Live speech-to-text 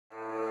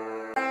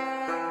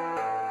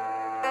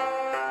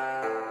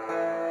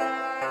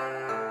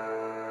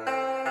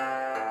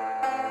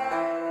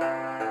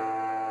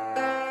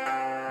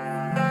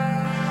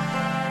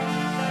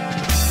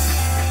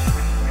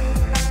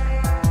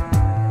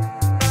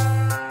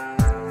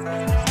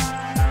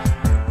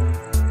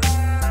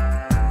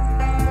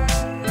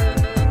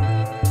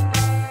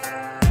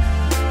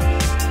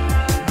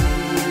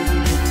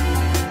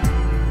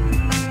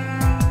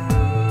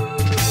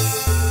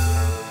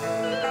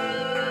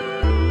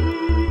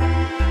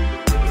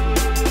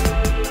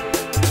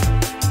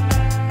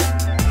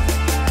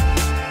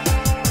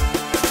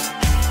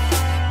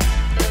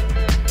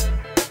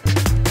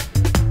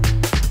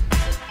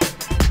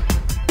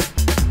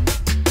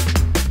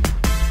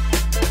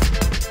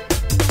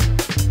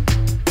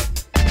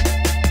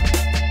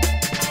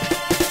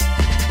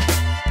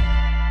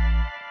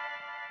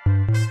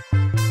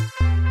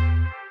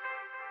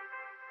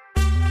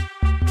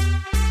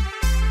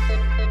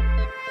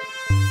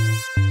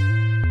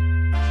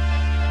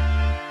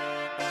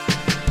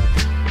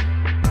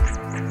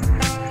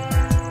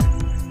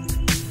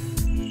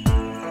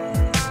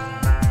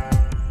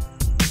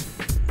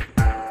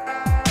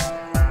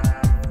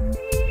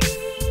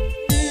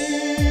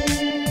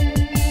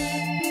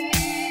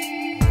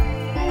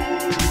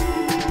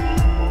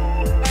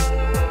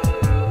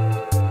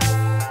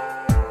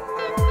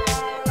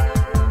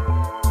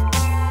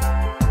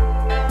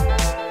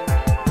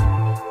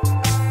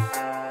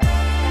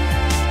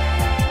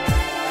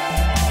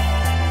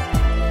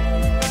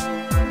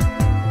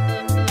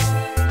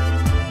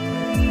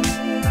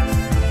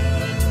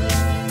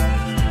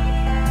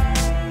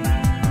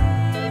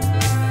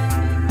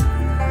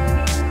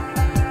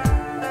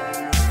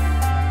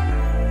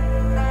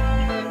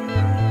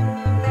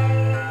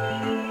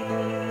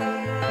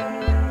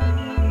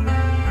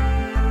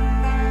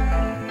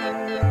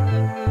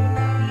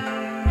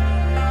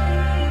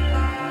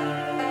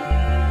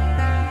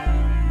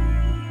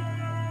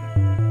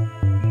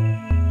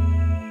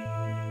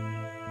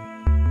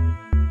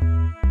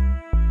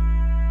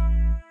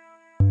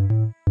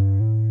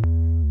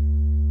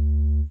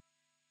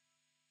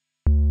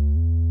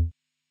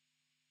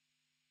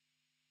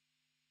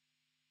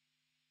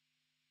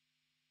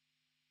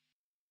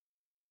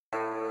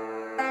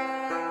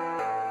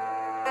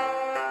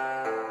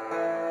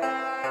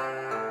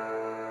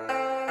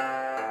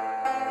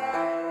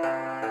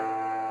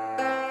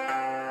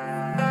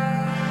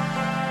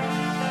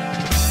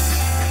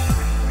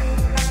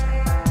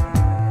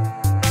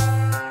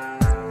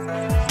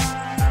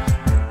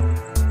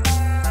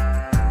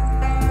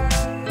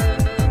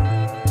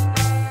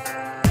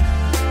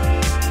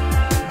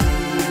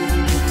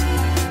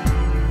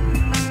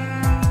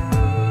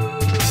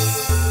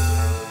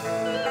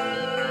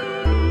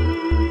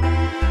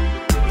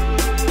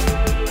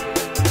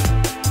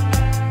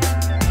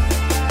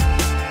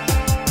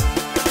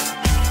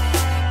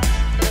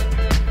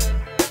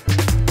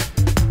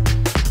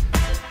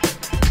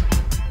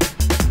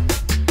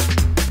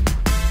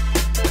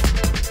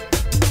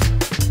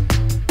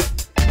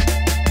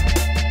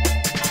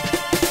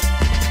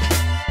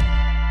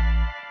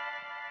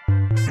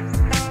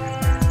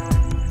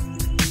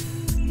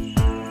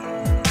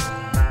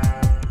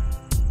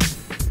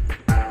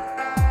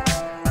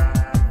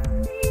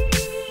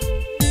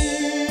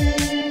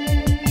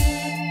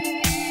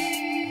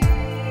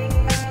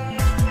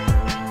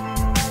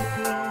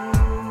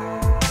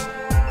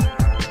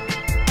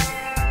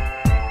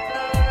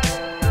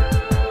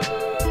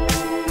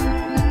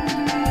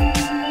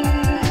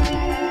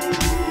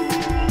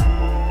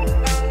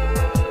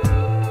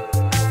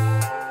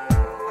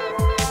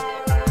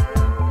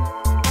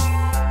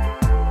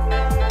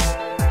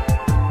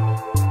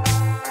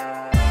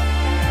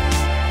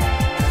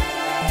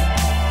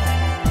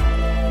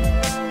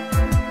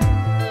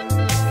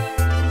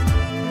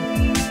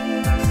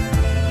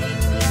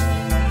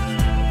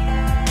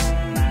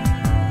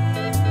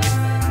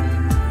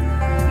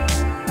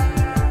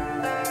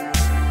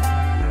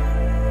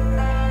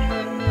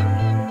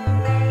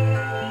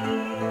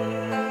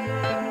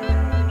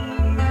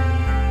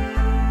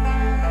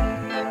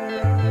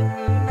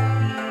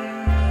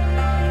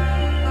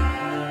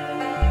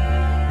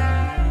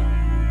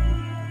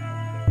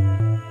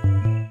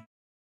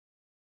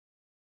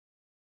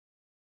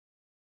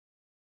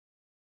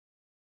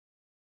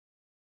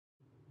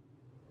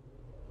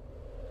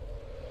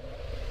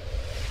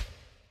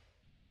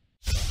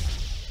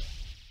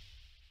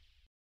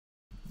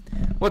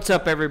What's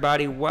up,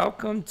 everybody?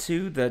 Welcome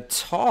to The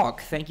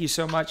Talk. Thank you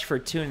so much for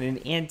tuning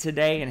in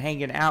today and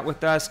hanging out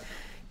with us.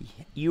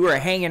 You were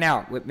hanging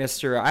out with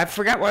Mr. I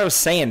forgot what I was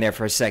saying there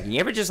for a second.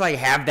 You ever just like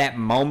have that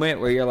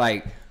moment where you're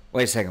like,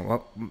 wait a second,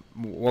 what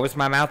was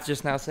my mouth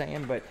just now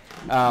saying? But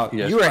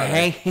Yes, you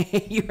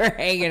were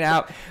hanging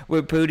out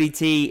with Pootie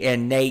T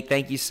and Nate.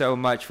 Thank you so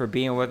much for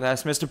being with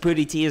us. Mr.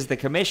 Pootie T is the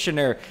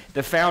commissioner,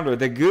 the founder,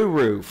 the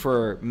guru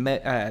for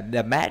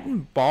the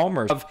Madden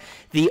Bombers of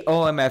the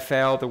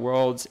OMFL, the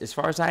world's, as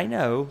far as I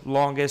know,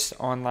 longest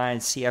online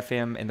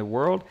CFM in the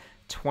world,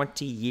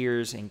 20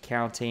 years and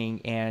counting.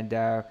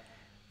 And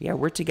yeah,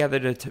 we're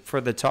together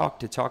for the talk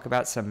to talk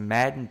about some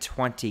Madden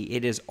 20.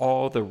 It is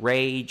all the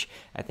rage.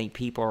 I think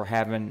people are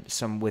having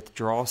some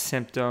withdrawal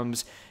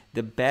symptoms.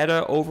 The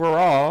beta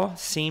overall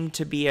seemed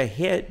to be a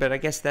hit, but I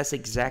guess that's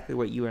exactly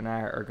what you and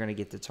I are going to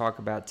get to talk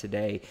about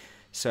today.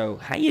 So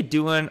how you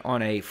doing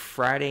on a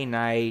Friday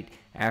night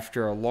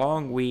after a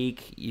long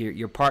week?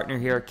 Your partner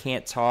here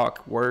can't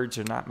talk. Words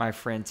are not my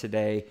friend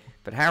today.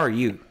 But how are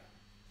you?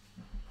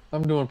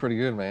 I'm doing pretty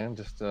good, man.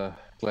 Just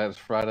glad it's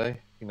Friday,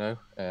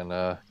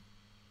 and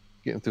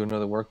getting through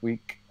another work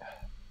week.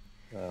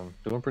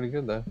 Doing pretty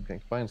good though.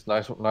 Can't complain. It's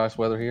nice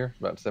weather here. It's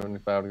about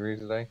 75 degrees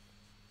today.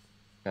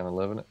 Kind of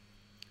loving it.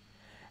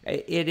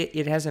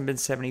 It hasn't been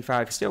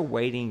 75. Still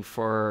waiting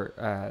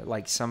for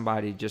like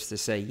somebody just to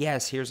say,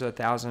 yes, here's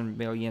 $1,000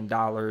 million.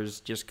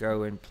 Just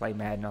go and play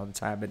Madden all the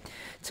time. But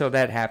until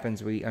that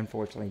happens, we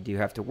unfortunately do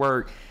have to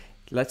work.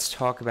 Let's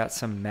talk about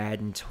some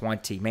Madden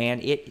 20.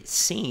 Man, it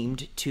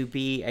seemed to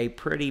be a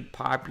pretty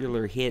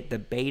popular hit. The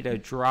beta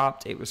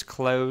dropped. It was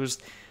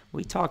closed.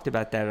 We talked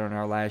about that on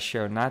our last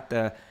show. Not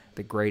the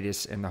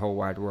greatest in the whole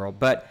wide world.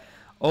 But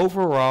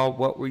overall,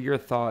 what were your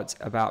thoughts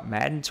about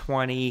Madden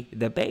 20,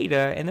 the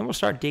beta, and then we'll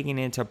start digging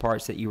into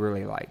parts that you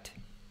really liked.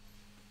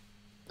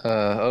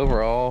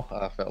 Overall,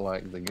 I felt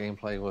like the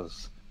gameplay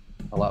was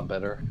a lot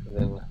better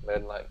than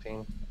Madden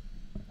 19.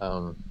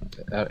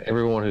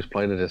 Everyone who's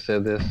played it has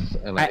said this,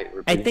 and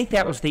I think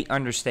that was the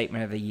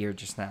understatement of the year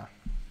just now.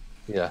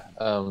 Yeah,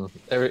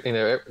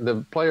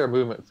 the player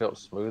movement felt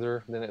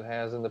smoother than it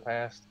has in the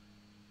past.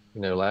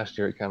 Last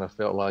year it kind of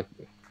felt like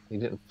you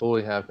didn't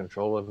fully have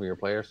control over your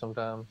players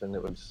sometimes, and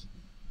it was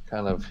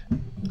kind of,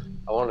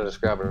 I want to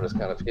describe it as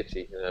kind of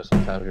hitchy.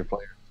 Sometimes your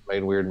players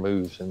made weird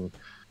moves and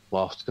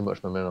lost too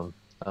much momentum.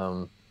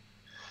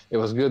 It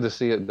was good to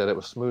see that it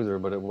was smoother,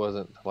 but it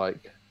wasn't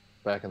like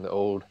back in the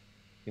old,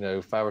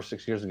 5 or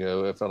 6 years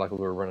ago. It felt like we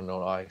were running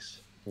on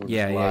ice.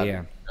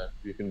 Yeah.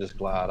 You can just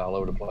glide all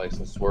over the place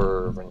and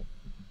swerve, and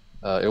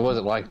it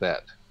wasn't like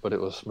that, but it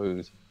was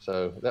smooth.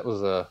 So that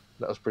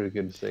was pretty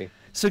good to see.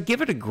 So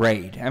give it a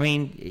grade. I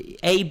mean,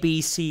 A,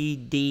 B, C,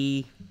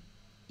 D,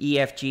 E,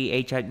 F, G,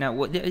 H, I. Now,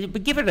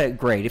 but give it a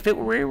grade. If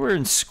we were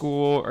in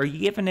school, are you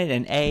giving it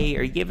an A?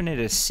 Are you giving it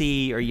a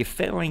C? Are you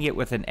filling it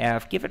with an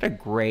F? Give it a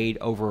grade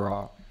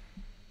overall.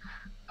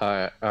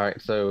 All right.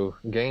 So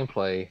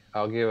gameplay,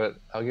 I'll give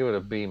it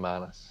a B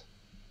minus.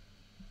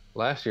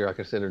 Last year I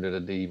considered it a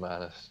D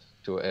minus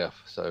to a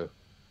F. So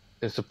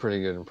it's a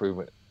pretty good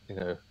improvement,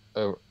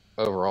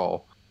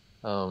 overall.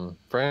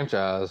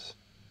 Franchise,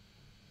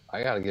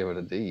 I gotta give it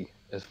a D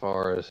as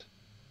far as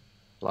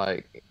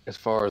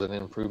an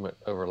improvement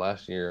over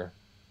last year.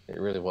 It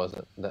really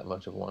wasn't that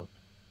much of one.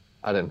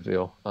 I didn't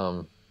feel.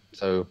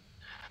 So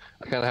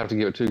I kind of have to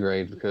give it 2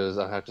 grades because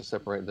I have to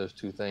separate those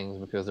two things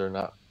because they're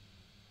not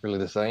really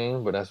the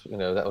same. But that's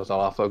that was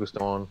all I focused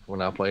on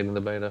when I played in the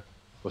beta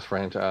was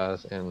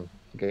franchise and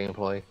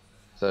gameplay.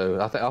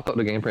 So I thought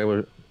the gameplay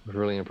was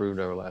really improved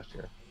over last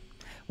year.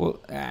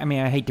 Well, I mean,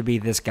 I hate to be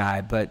this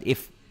guy, but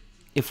if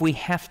we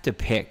have to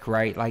pick,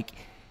 right, like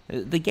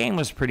the game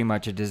was pretty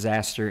much a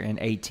disaster in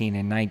 18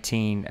 and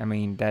 19. I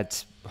mean,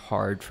 that's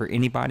hard for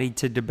anybody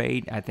to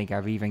debate. I think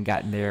I've even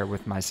gotten there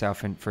with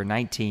myself for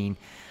 19,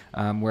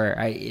 where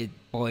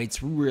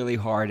it's really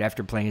hard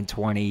after playing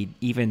 20,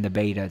 even the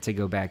beta, to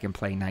go back and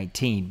play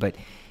 19. But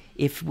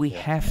if we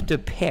have to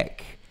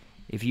pick,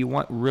 if you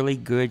want really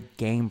good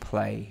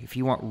gameplay, if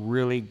you want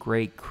really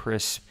great,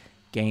 crisp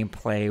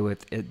gameplay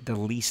with the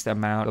least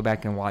amount, go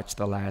back and watch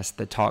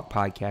the Talk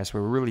podcast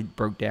where we really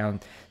broke down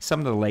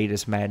some of the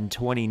latest Madden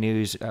 20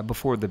 news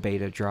before the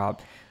beta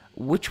dropped.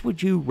 Which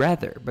would you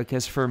rather?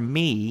 Because for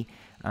me,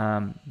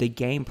 the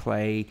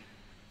gameplay,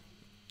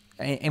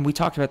 and we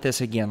talked about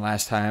this again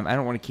last time, I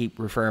don't want to keep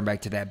referring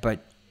back to that, but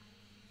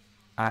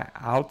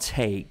I'll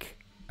take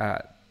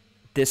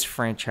this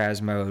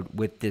franchise mode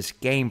with this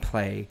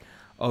gameplay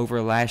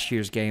over last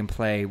year's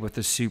gameplay with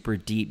a super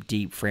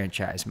deep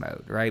franchise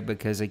mode, right?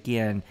 Because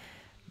again,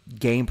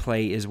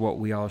 gameplay is what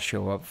we all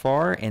show up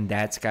for, and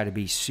that's got to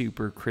be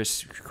super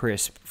crisp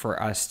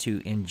for us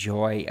to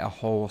enjoy a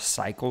whole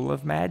cycle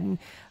of Madden.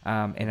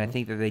 And I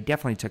think that they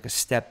definitely took a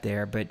step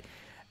there, but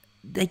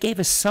they gave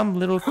us some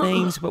little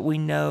things, but we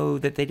know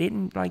that they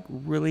didn't like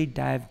really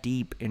dive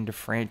deep into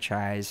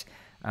franchise.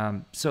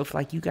 So if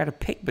like you got to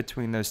pick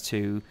between those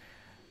two,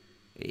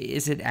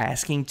 is it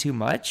asking too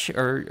much,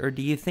 or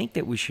do you think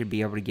that we should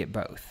be able to get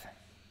both?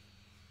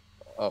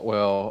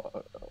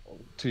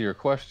 To your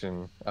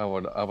question, I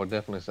would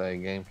definitely say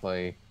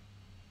gameplay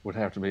would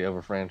have to be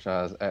over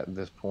franchise at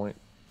this point,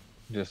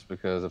 just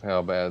because of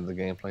how bad the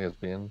gameplay has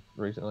been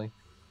recently.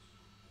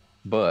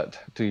 But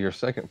to your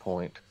second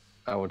point,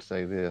 I would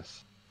say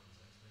this: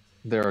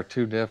 there are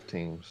two dev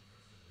teams,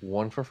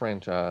 one for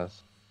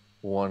franchise,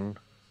 one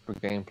for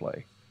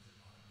gameplay.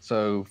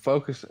 So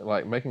focus,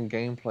 like making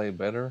gameplay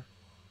better,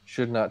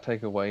 should not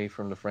take away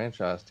from the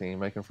franchise team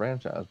making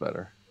franchise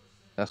better.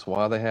 That's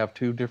why they have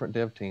two different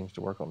dev teams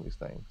to work on these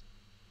things.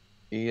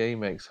 EA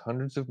makes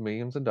hundreds of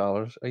millions of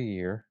dollars a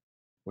year,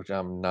 which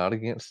I'm not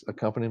against a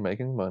company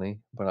making money,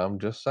 but I'm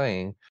just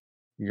saying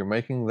you're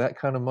making that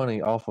kind of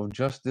money off of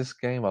just this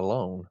game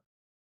alone.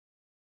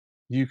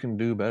 You can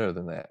do better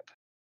than that.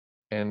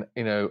 And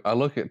I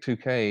look at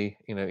 2K,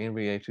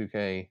 NBA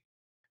 2K.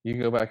 You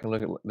go back and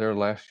look at their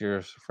last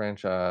year's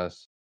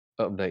franchise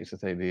updates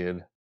that they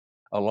did,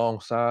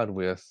 alongside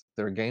with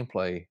their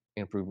gameplay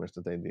improvements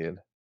that they did.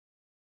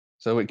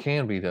 So it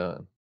can be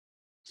done.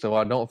 So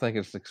I don't think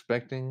it's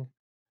expecting,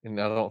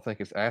 and I don't think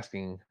it's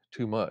asking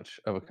too much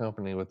of a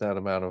company with that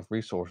amount of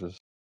resources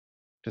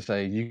to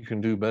say you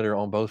can do better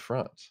on both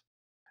fronts.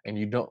 And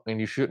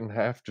you shouldn't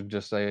have to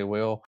just say,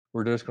 well,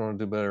 we're just going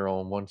to do better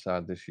on one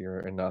side this year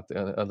and not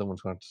the other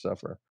one's going to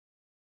suffer.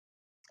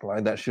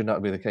 Like that should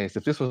not be the case.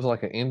 If this was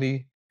like an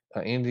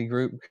indie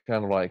group,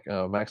 kind of like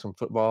Maximum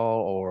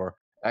Football or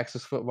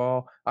Axis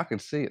Football, I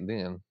could see it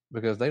then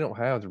because they don't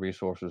have the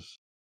resources.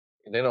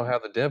 They don't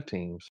have the dev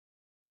teams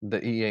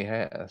that EA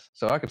has.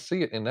 So I could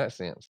see it in that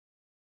sense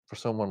for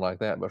someone like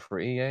that. But for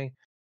EA,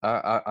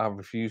 I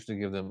refuse to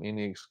give them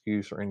any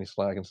excuse or any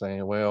slack in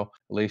saying, well,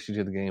 at least you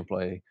did the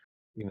gameplay.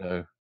 You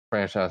know,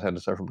 franchise had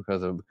to suffer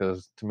because of it,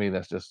 because to me,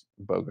 that's just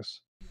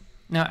bogus.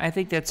 No, I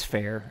think that's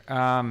fair.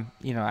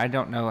 I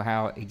don't know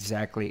how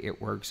exactly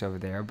it works over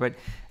there, but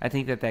I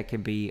think that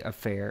can be a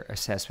fair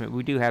assessment.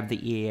 We do have the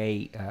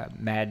EA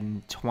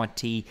Madden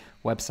 20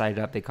 website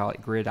up. They call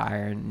it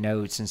Gridiron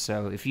Notes. And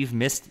so if you've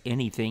missed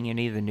anything,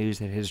 any of the news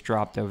that has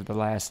dropped over the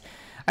last,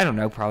 I don't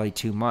know, probably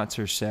 2 months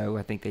or so,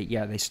 I think that,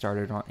 they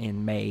started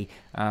in May.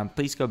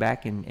 Please go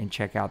back and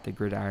check out the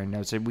Gridiron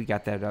Notes. And we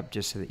got that up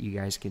just so that you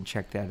guys can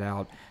check that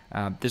out.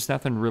 There's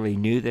nothing really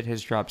new that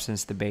has dropped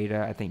since the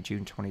beta. I think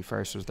June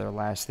 21st was their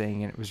last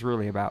thing, and it was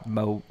really about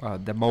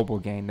the mobile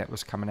game that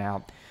was coming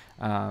out.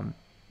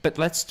 But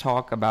let's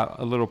talk about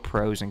a little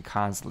pros and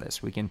cons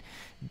list. We can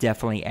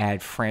definitely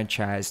add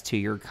franchise to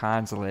your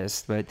cons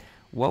list, but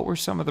what were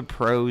some of the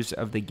pros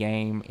of the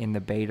game in the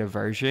beta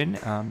version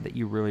that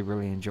you really,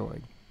 really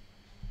enjoyed?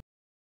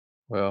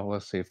 Well,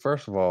 let's see.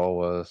 First of all,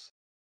 was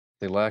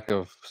the lack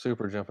of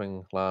super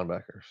jumping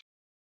linebackers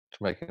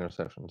to make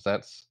interceptions.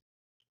 That's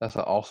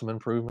an awesome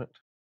improvement.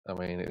 I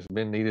mean, it's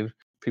been needed.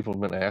 People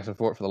have been asking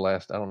for it for the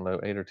last, I don't know,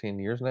 8 or 10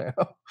 years now.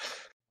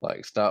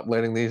 Like, stop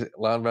letting these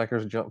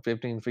linebackers jump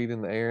 15 feet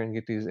in the air and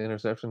get these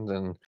interceptions.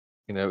 And,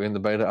 in the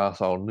beta, I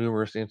saw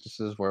numerous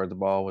instances where the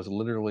ball was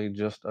literally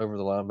just over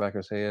the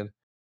linebacker's head.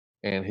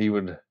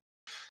 And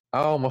I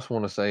almost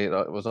want to say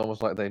it was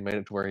almost like they made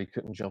it to where he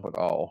couldn't jump at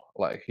all.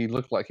 Like, he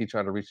looked like he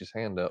tried to reach his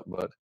hand up,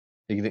 but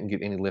he didn't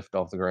get any lift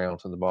off the ground,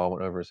 so the ball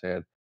went over his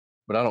head.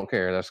 But I don't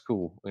care. That's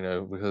cool,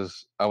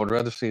 because I would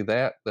rather see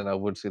that than I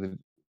would see the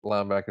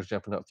linebackers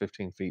jumping up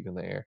 15 feet in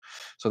the air.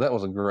 So that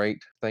was a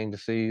great thing to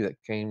see that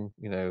came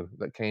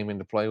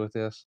into play with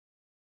this.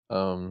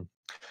 Um,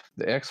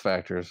 the X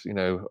factors,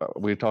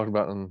 we talked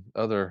about in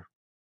other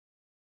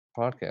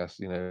podcasts.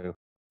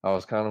 I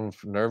was kind of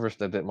nervous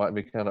that it might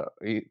be kind of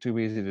too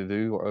easy to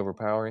do or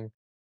overpowering.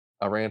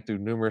 I ran through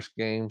numerous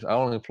games. I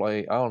only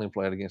played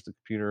against the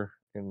computer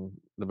in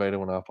the beta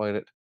when I played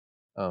it.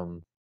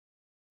 4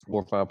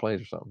 or 5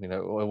 plays or something.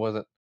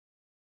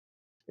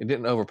 It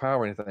didn't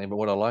overpower anything, but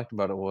what I liked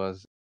about it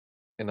was,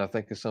 and I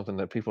think it's something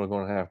that people are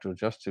going to have to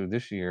adjust to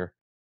this year,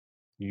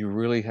 you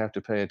really have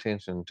to pay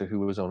attention to who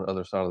was on the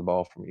other side of the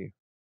ball from you.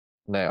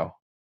 Now,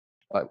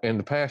 like in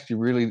the past,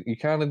 you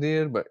kind of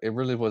did, but it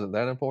really wasn't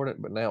that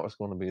important. But now it's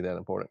going to be that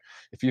important.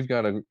 If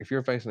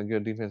you're facing a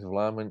good defensive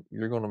lineman,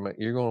 you're going to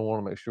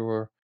want to make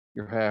sure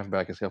your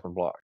halfback is helping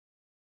block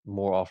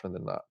more often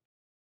than not.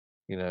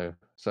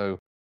 So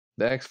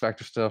the X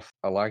Factor stuff,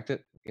 I liked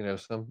it.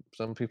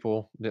 Some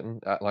people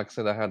didn't. Like I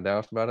said, I had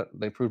doubts about it.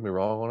 They proved me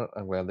wrong on it.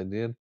 I'm glad they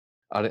did.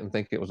 I didn't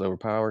think it was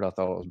overpowered. I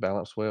thought it was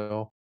balanced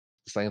well.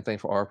 Same thing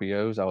for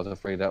RPOs. I was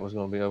afraid that was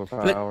going to be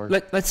overpowered.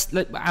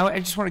 I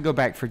just want to go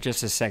back for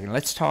just a second.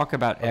 Let's talk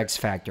about Okay. X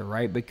Factor,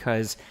 right?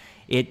 Because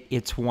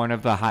it's one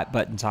of the hot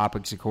button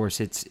topics. Of course,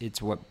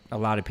 it's what a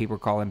lot of people are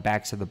calling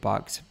back of the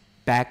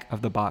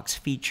box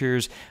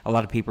features. A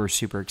lot of people are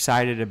super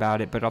excited about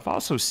it, but I've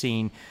also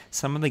seen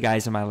some of the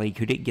guys in my league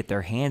who didn't get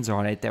their hands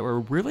on it that were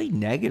really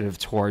negative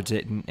towards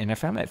it, and I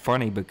found that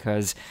funny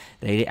because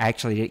they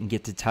actually didn't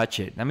get to touch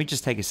it. Let me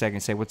just take a second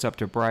and say what's up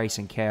to Bryce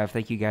and Kev.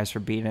 Thank you guys for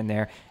being in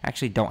there. I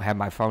actually don't have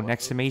my phone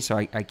next to me, so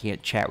I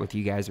can't chat with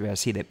you guys, but I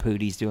see that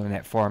Pootie's doing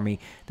that for me.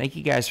 Thank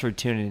you guys for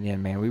tuning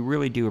in, man. We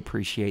really do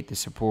appreciate the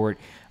support.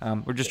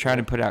 We're just trying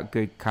to put out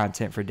good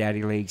content for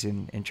Daddy Leagues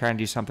and try and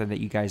do something that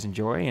you guys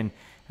enjoy, and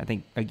I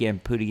think,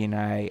 again, Pooty and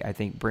I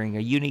think, bring a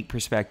unique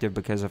perspective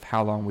because of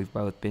how long we've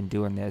both been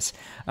doing this.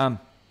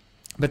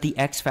 But the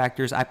X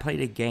factors, I played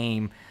a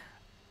game.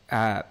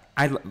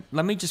 Let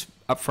me just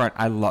up front,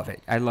 I love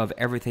it. I love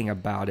everything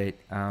about it.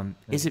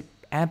 Is it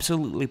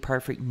absolutely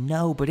perfect?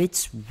 No, but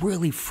it's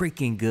really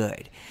freaking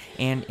good.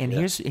 And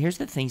here's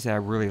the things that I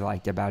really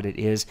liked about it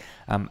is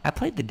I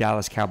played the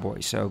Dallas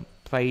Cowboys, so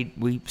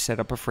we set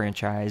up a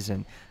franchise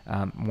and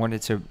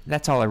wanted to.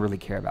 That's all I really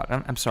care about.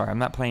 I'm sorry, I'm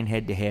not playing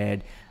head to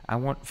head. I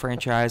want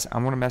franchise. I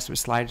want to mess with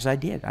sliders. I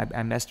did.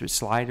 I messed with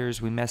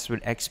sliders. We messed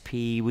with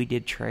XP. We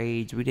did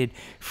trades. We did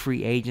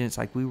free agents.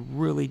 Like, we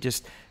really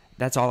just.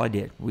 That's all I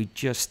did. We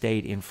just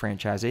stayed in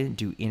franchise. I didn't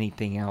do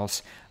anything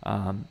else.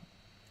 And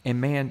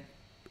man,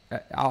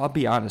 I'll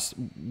be honest,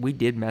 we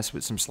did mess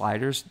with some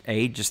sliders,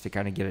 just to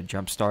kind of get a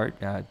jump start,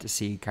 to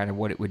see kind of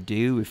what it would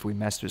do if we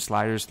messed with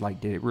sliders.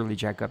 Like, did it really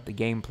jack up the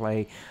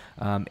gameplay?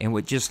 And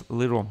with just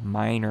little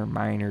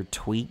minor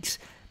tweaks,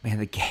 man,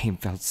 the game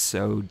felt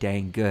so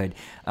dang good.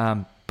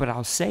 But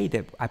I'll say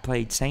that I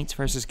played Saints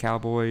versus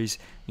Cowboys,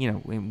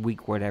 in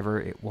week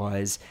whatever it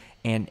was,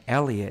 and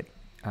Elliott,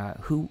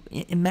 who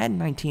in Madden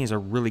 19 is a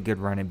really good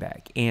running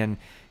back and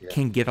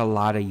can get a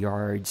lot of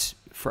yards.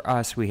 For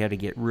us, we had to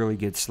get really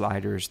good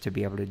sliders to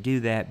be able to do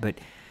that, but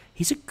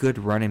he's a good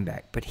running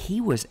back. But he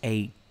was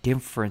a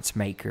difference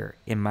maker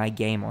in my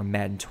game on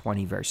Madden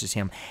 20 versus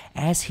him,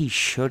 as he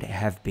should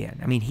have been.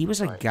 I mean, he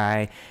was a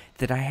guy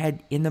that I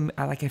had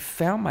I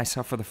found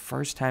myself for the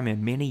first time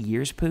in many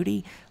years,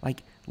 Pooty,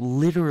 like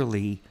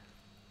literally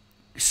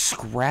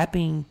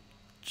scrapping,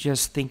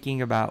 just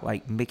thinking about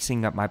like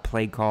mixing up my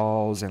play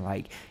calls and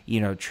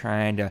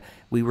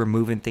we were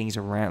moving things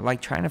around,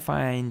 like trying to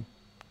find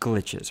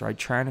glitches, right?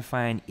 Trying to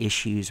find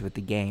issues with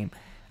the game.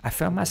 I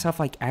found myself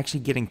like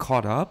actually getting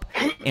caught up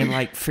and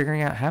like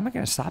figuring out, how am I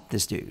going to stop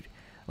this dude?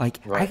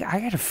 Like, I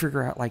got to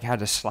figure out like how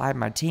to slide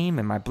my team.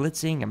 Am I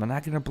blitzing? Am I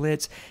not going to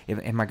blitz?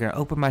 Am I going to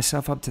open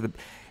myself up to the,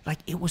 like,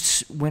 it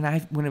was when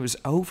it was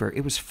over,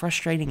 it was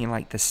frustrating in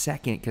like the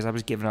second, because I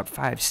was giving up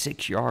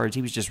 5-6 yards.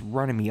 He was just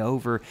running me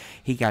over.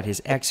 He got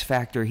his X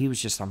factor. He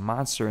was just a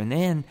monster. And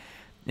then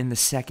in the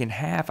second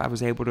half, I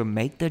was able to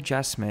make the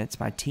adjustments.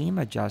 My team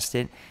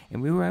adjusted,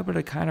 and we were able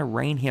to kind of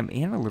rein him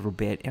in a little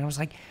bit. And I was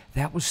like,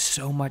 that was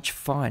so much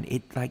fun.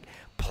 It, like,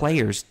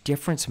 players,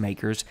 difference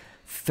makers,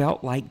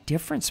 felt like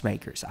difference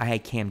makers. I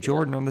had Cam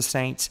Jordan on the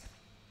Saints.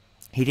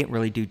 He didn't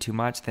really do too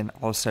much. Then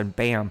all of a sudden,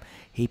 bam,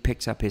 he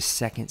picks up his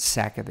second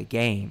sack of the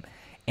game,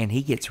 and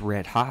he gets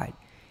red hot.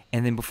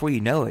 And then before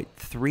you know it,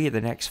 3 of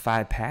the next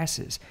 5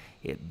 passes,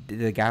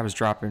 the guy was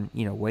dropping,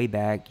 way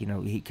back,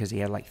 because he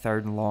had like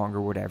 3rd and long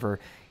or whatever.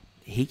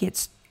 He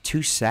gets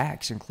 2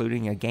 sacks,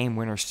 including a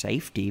game-winner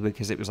safety,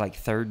 because it was like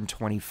 3rd and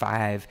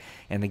 25,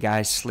 and the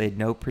guy slid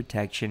no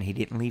protection. He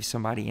didn't leave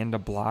somebody in to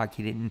block.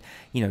 He didn't,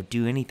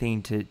 do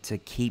anything to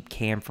keep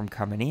Cam from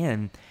coming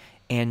in,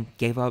 and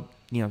gave up,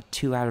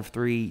 2 out of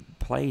 3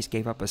 plays,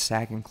 gave up a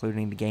sack,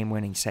 including the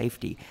game-winning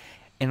safety.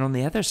 And on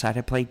the other side,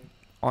 I played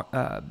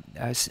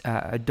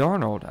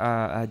Donald,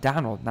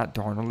 not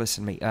Darnold,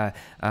 listen to me.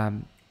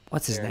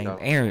 What's his name?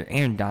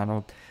 Aaron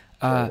Donald.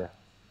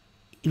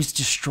 He was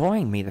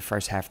destroying me the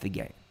first half of the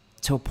game,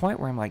 to a point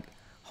where I'm like,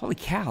 holy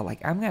cow, like,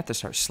 I'm going to have to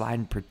start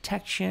sliding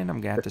protection.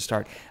 I'm going to have to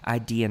start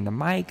IDing the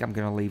mic. I'm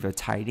going to leave a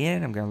tight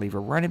end. I'm going to leave a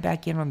running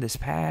back in on this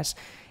pass.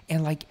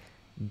 And, like,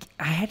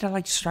 I had to,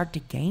 like, start the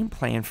game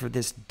plan for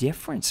this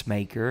difference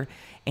maker.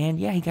 And,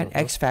 yeah, he got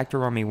X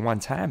Factor on me one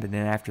time, but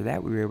then after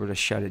that we were able to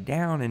shut it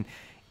down. And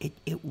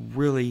it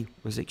really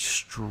was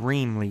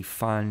extremely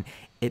fun.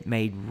 It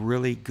made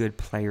really good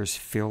players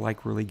feel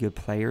like really good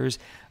players.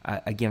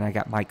 Again, I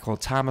got Michael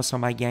Thomas on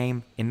my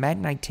game. In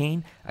Madden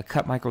 19, I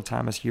cut Michael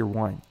Thomas year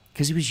 1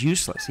 because he was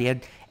useless. He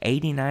had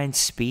 89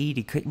 speed.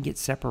 He couldn't get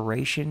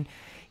separation.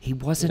 He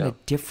wasn't a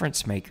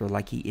difference maker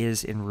like he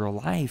is in real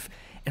life.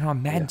 And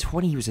on Madden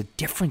 20, he was a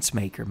difference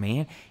maker,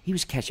 man. He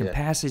was catching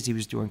passes. He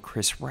was doing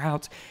crisp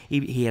routes.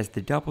 He has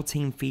the double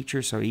team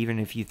feature, so even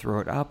if you throw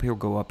it up, he'll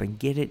go up and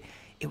get it.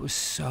 It was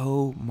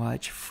so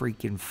much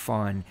freaking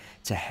fun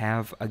to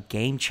have a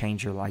game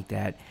changer like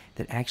that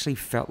actually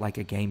felt like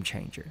a game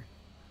changer.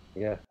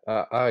 Yeah,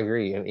 I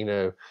agree.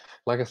 And,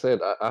 like I said,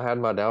 I had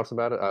my doubts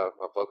about it. I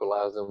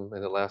vocalized them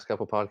in the last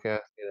couple podcasts.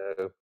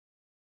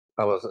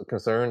 I was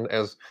concerned,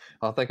 as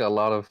I think a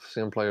lot of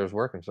sim players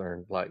were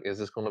concerned. Like, is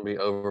this going to be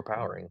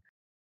overpowering?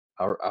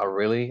 I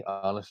really,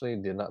 honestly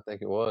did not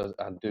think it was.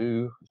 I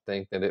do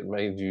think that it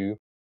made you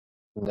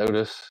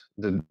notice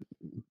the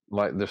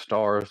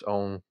stars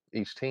on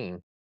each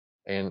team.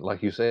 And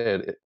like you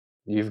said,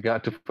 you've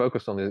got to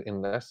focus on this,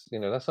 and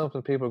that's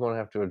something people are going to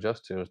have to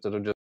adjust to, instead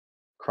of just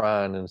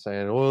crying and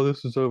saying, "Well,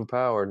 this is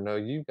overpowered." No,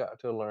 you've got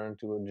to learn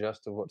to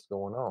adjust to what's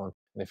going on.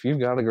 And if you've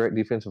got a great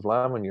defensive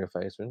lineman you're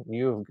facing,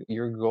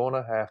 you're going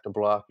to have to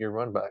block your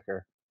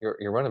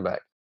your running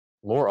back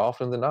more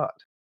often than not.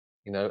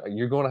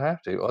 You're going to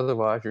have to.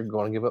 Otherwise, you're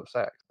going to give up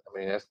sacks. I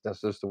mean,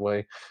 that's just the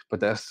way. But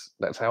that's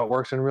how it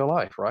works in real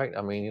life, right?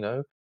 I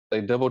mean,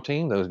 they double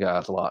team those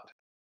guys a lot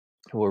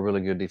who are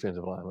really good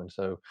defensive linemen.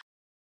 So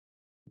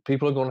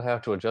people are going to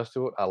have to adjust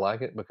to it. I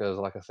like it because,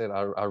 like I said,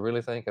 I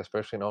really think,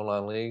 especially in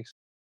online leagues,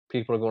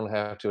 people are going to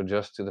have to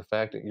adjust to the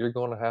fact that you're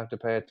going to have to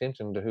pay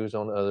attention to who's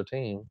on the other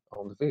team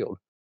on the field,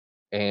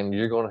 and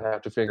you're going to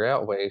have to figure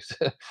out ways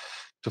to.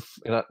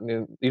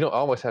 You don't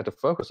always have to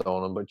focus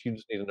on them, but you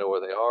just need to know where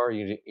they are.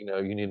 You need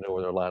to know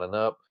where they're lining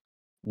up.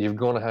 You're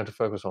going to have to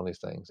focus on these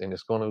things, and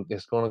it's going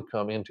to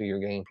come into your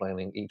game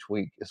planning each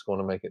week. It's going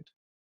to make it.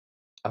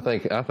 I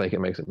think it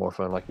makes it more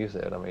fun, like you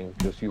said. I mean,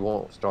 because you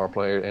want star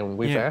players, and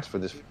we've Yeah. asked for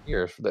this for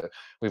years. That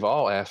we've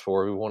all asked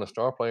for. We want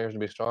star players to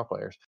be star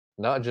players,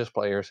 not just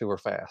players who are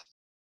fast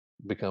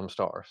become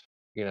stars.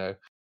 You know,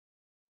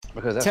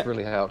 because that's Te-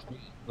 really how.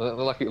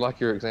 Like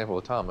your example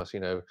with Thomas.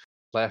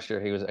 Last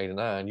year he was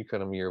 89. You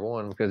cut him year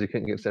one because he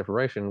couldn't get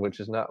separation, which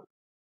is not.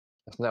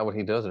 That's not what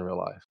he does in real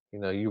life.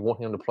 You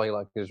want him to play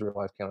like his real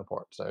life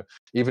counterpart. So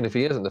even if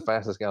he isn't the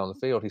fastest guy on the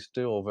field, he's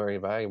still very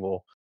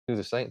valuable to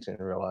the Saints in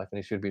real life, and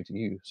he should be to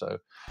you. So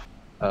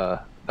uh,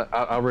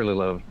 I really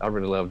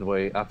loved the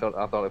way I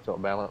thought it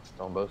felt balanced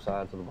on both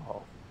sides of the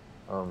ball.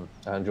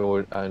 I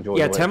enjoyed yeah. the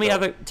way it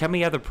felt. Tell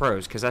me other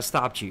pros because I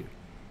stopped you.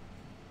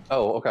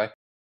 Oh, okay.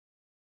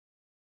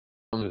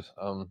 That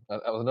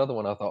was another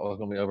one I thought was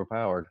going to be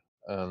overpowered.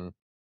 Um,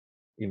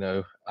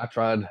 I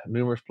tried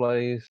numerous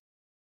plays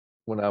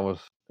when I was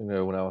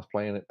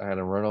playing it. I had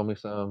him run on me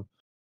some.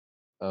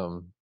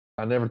 Um,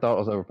 I never thought it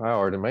was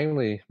overpowered, and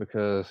mainly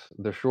because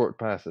they're short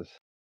passes.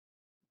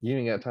 You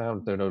ain't got time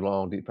to throw no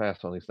long, deep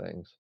pass on these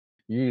things.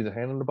 You either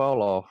hand them the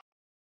ball off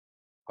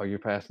or you're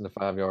passing the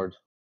 5 yards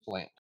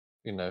slant,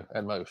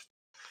 at most.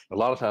 A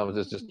lot of times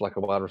it's just like a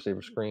wide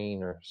receiver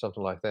screen or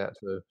something like that.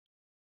 So,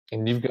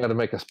 and you've got to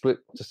make a split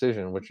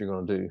decision what you're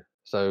going to do.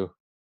 So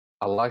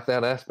I like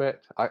that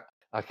aspect.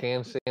 I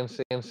can see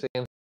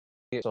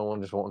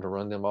someone just wanting to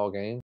run them all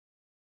game.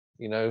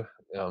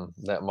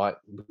 That might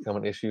become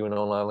an issue in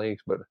online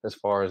leagues. But as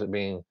far as it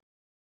being,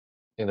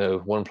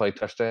 one play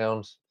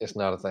touchdowns, it's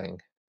not a thing.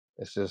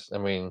 It's just, I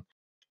mean,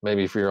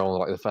 maybe if you're on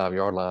like the 5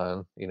 yard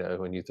line,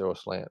 when you throw a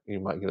slant, you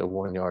might get a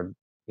 1 yard,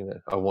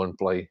 a one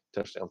play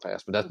touchdown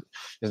pass. But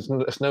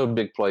it's no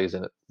big plays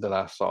in it that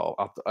I saw.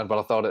 But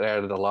I thought it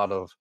added a lot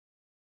of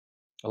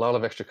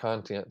extra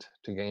content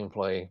to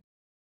gameplay,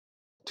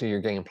 to your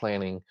game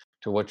planning,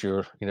 to what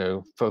you're,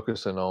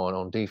 focusing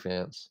on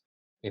defense.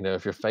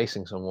 If you're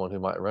facing someone who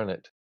might run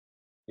it,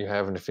 you're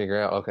having to figure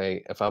out,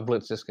 okay, if I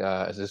blitz this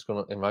guy,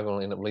 am I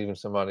gonna end up leaving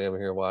somebody over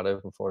here wide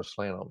open for a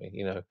slant on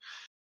me?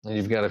 And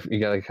you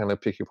gotta kind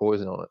of pick your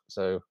poison on it.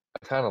 So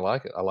I kind of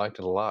like it. I liked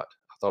it a lot.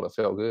 I thought it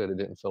felt good. It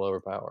didn't feel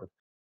overpowered.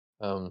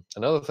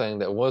 Another thing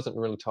that wasn't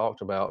really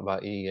talked about by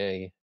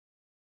EA,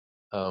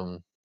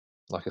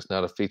 like it's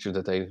not a feature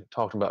that they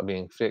talked about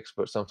being fixed,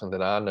 but something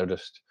that I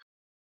noticed.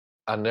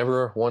 I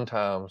never one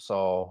time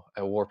saw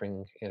a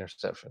warping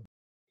interception.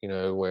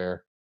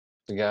 Where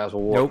the guys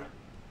will warp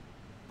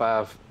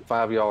Nope.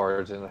 five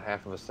yards in a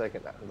half of a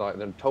second. Like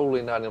they're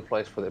totally not in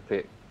place for the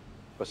pick,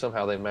 but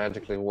somehow they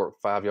magically warp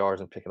 5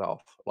 yards and pick it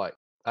off. Like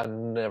I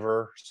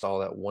never saw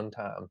that one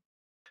time.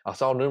 I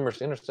saw numerous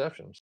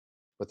interceptions,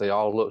 but they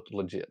all looked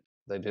legit.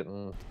 They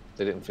didn't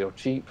feel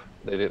cheap.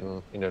 They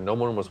didn't. No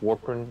one was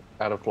warping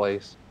out of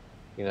place.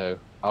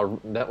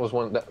 That was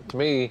one that to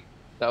me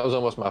that was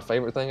almost my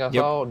favorite thing I Yep.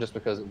 saw, just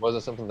because it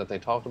wasn't something that they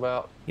talked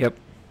about. Yep.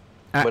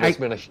 But I it's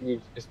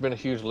been a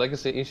huge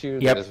legacy issue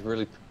that yep. has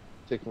really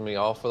ticked me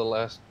off for the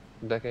last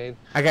decade.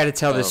 I got to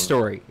tell this Um,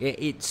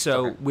 story.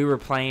 So okay. we were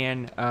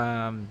playing.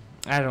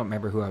 I don't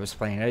remember who I was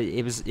playing.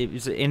 It was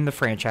in the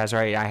franchise,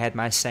 right? I had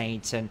my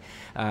Saints, and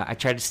I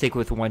tried to stick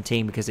with one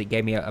team because it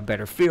gave me a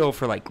better feel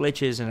for like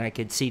glitches, and I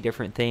could see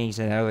different things,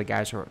 and the other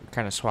guys were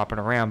kind of swapping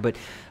around. But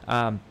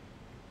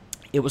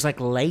it was like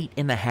late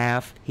in the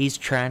half. He's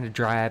trying to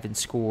drive and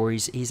score.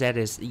 He's at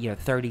his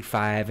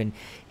 35, and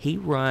he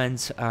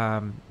runs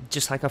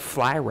just like a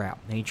fly route.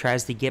 And he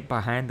tries to get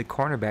behind the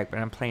cornerback, but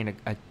I'm playing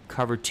a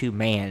cover 2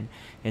 man,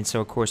 and so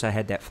of course I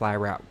had that fly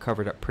route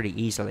covered up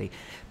pretty easily.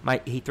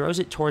 He throws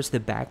it towards the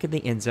back of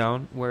the end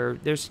zone where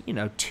there's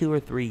 2 or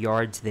 3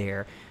 yards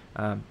there.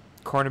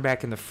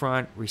 Cornerback in the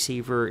front,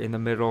 receiver in the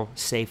middle,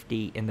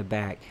 safety in the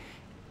back.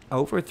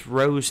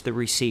 Overthrows the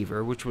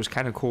receiver, which was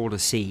kind of cool to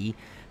see.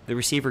 The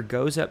receiver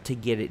goes up to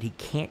get it. He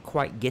can't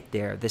quite get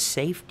there. The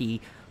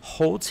safety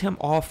holds him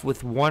off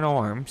with one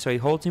arm, so he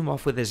holds him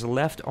off with his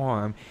left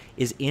arm,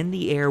 is in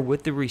the air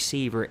with the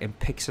receiver, and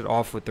picks it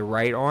off with the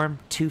right arm.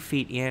 2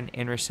 feet in,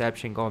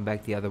 interception, going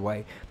back the other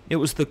way. It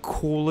was the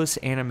coolest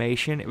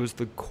animation. It was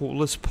the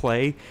coolest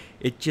play.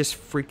 It just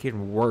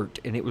freaking worked,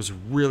 and it was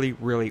really,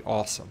 really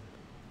awesome.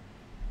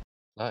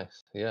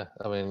 Nice. Yeah.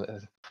 I mean,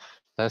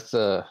 that's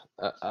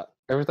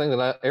everything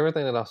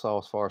that I saw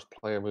as far as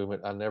player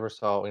movement. I never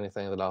saw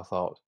anything that I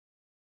thought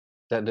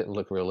that didn't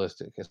look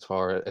realistic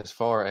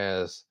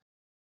as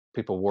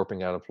people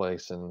warping out of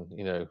place and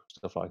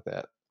stuff like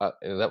that.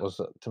 That was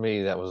to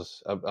me that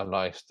was a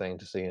nice thing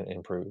to see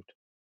improved.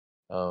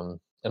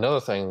 Another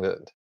thing that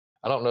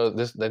I don't know,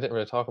 this they didn't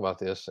really talk about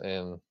this,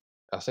 and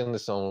I seen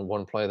this on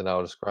one play that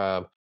I'll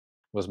describe,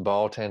 was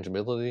ball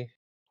tangibility.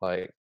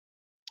 Like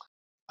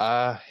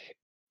I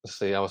let's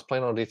see, I was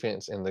playing on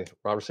defense, and the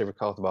wide receiver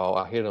caught the ball.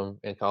 I hit him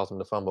and caused him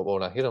to fumble. But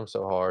when I hit him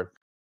so hard,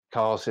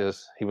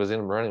 he was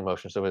in running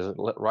motion, so his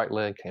right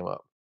leg came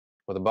up.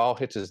 Well, the ball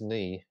hits his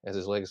knee as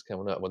his leg is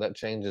coming up. Well, that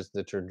changes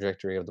the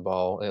trajectory of the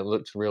ball, and it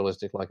looks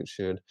realistic like it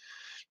should.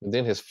 And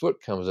then his foot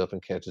comes up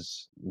and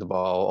catches the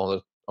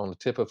ball on the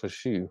tip of his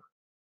shoe,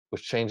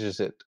 which changes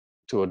it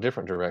to a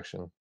different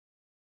direction.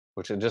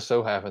 Which it just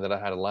so happened that I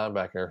had a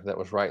linebacker that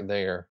was right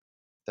there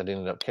that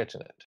ended up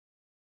catching it.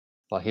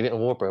 Like, he didn't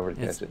warp over to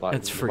catch it. Like,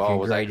 That's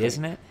freaking great,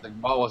 isn't it? The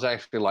ball was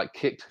actually like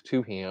kicked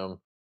to him,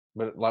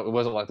 but like it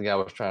wasn't like the guy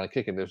was trying to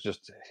kick it. It was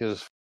just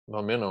his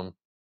momentum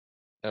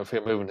of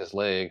him moving his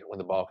leg when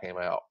the ball came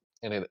out,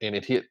 and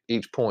it hit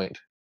each point,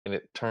 and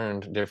it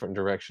turned different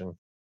direction.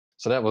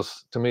 So that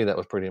was, to me, that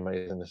was pretty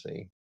amazing to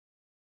see.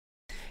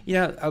 You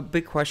know, a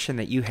big question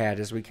that you had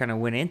as we kind of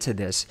went into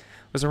this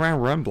was around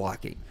run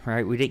blocking,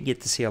 right? We didn't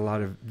get to see a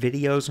lot of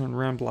videos on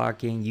run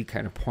blocking. You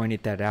kind of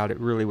pointed that out. It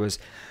really was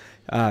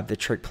the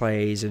trick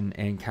plays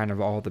and kind of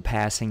all the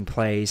passing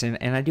plays. And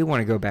I do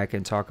want to go back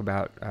and talk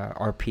about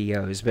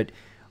RPOs. But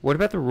what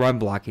about the run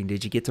blocking?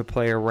 Did you get to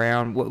play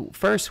around?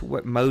 First,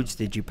 what modes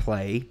did you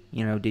play?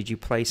 You know, did you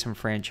play some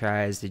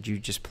franchise? Did you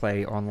just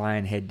play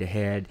online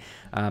head-to-head?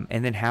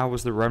 And then how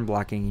was the run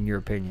blocking in your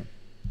opinion?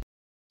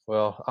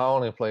 Well, I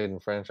only played in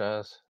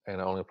franchise, and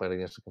I only played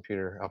against the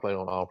computer. I played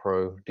on all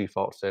pro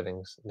default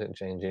settings, didn't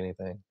change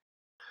anything.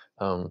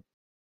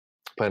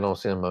 Played on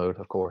sim mode,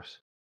 of course.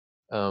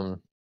 The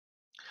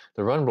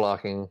run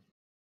blocking,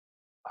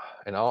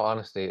 in all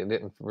honesty, it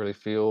didn't really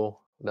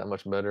feel that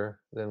much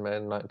better than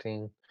Madden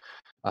 19.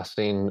 I've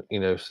seen,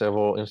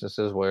 several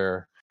instances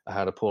where I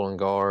had a pull and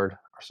guard,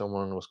 or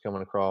someone was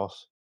coming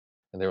across,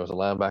 and there was a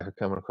linebacker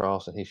coming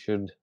across, and he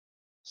should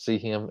see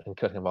him and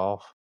cut him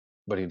off,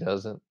 but he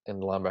doesn't, and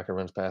the linebacker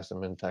runs past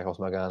him and tackles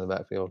my guy in the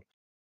backfield.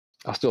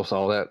 I still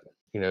saw that,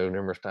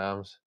 numerous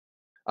times.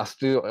 I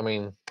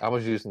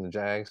was using the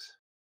Jags,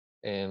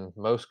 and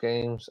most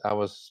games I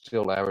was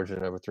still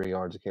averaging over 3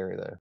 yards a carry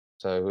though.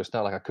 So it's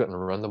not like I couldn't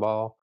run the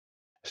ball.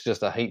 It's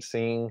just I hate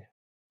seeing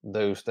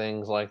those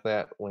things like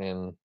that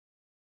when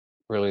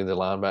really the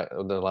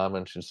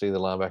lineman should see the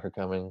linebacker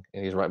coming,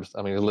 and he's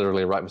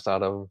literally right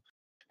beside of him.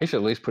 He should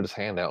at least put his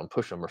hand out and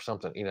push him or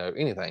something,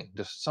 anything,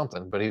 just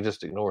something, but he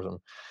just ignores him.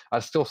 I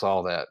still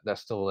saw that. That's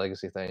still a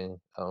legacy thing.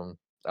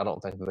 I don't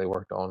think that they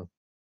worked on,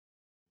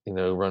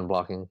 run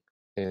blocking.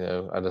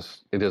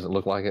 It doesn't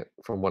look like it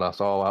from what I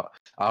saw.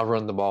 I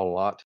run the ball a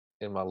lot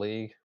in my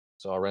league,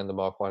 so I ran the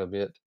ball quite a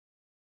bit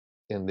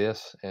in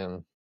this,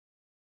 and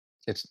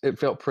it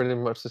felt pretty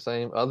much the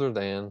same, other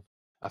than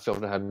I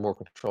felt I had more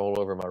control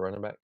over my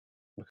running back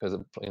because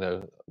of,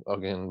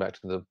 again, back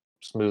to the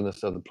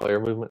smoothness of the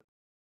player movement.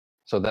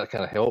 So that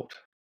kind of helped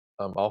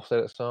offset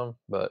it some,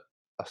 but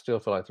I still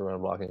feel like the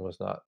run blocking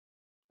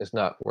it's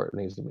not where it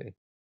needs to be.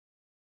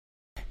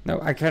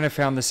 No, I kind of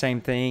found the same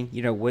thing,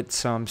 with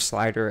some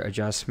slider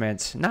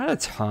adjustments. Not a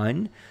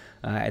ton.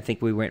 I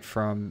think we went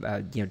from,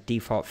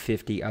 default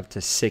 50 up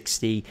to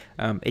 60.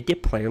 It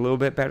did play a little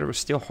bit better. It was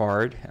still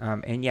hard.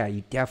 And, yeah,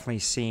 you definitely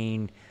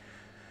seen,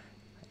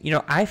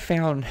 I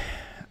found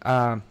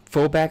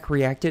fullback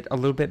reacted a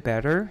little bit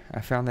better. I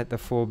found that the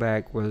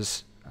fullback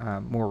was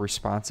more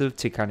responsive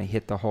to kind of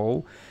hit the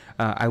hole.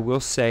 I will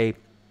say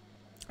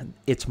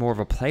it's more of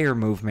a player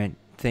movement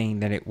thing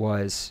than it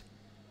was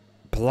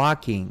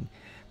blocking,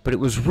 but it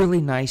was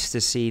really nice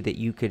to see that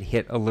you could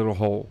hit a little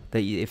hole,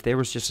 that if there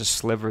was just a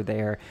sliver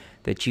there,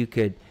 that you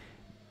could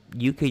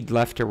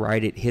left to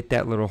right it, hit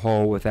that little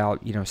hole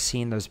without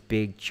seeing those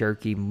big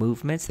jerky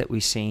movements that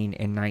we've seen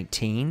in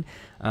 19.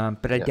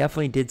 But I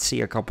definitely did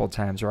see a couple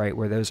times, right,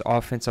 where those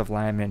offensive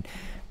linemen,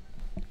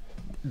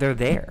 they're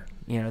there.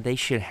 They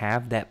should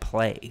have that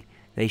play.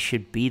 They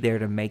should be there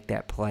to make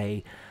that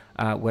play,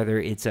 whether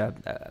it's a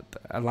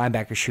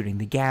linebacker shooting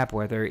the gap,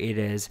 whether it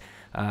is,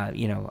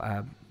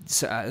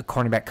 a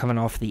cornerback coming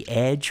off the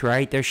edge,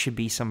 right? There should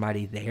be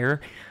somebody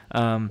there,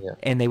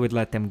 and they would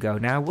let them go.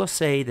 Now, I will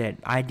say that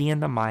ID in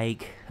the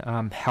mic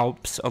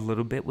helps a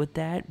little bit with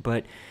that,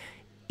 but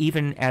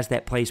even as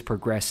that play's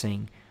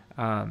progressing,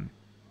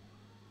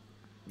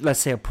 let's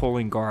say a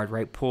pulling guard,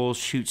 right? Pulls,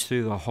 shoots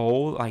through the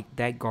hole, like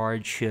that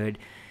guard should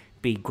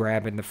be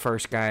grabbing the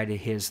first guy to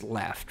his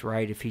left,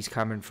 right? If he's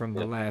coming from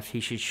the left, he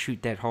should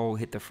shoot that hole,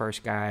 hit the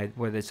first guy,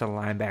 whether it's a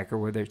linebacker,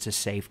 whether it's a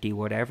safety,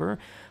 whatever.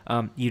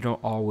 You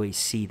don't always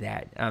see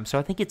that. So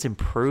I think it's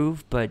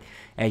improved, but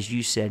as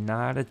you said,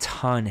 not a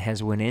ton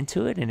has went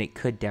into it, and it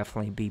could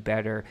definitely be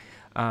better.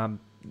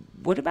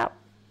 What about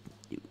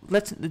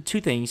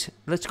two things.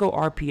 Let's go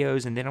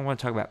RPOs, and then I want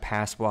to talk about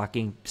pass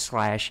blocking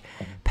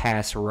 /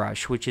 pass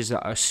rush, which is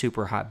a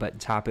super hot button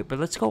topic. But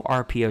let's go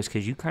RPOs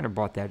because you kind of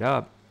brought that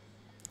up.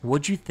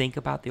 What'd you think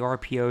about the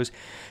RPOs?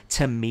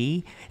 To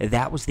me,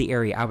 that was the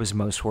area I was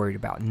most worried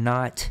about,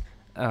 not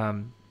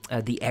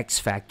the X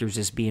factors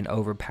as being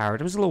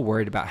overpowered. I was a little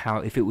worried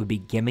about if it would be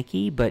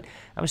gimmicky, but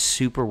I was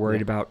super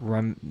worried about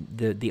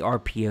the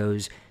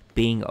RPOs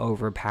being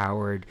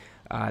overpowered,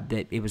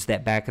 that it was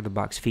that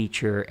back-of-the-box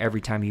feature.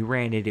 Every time you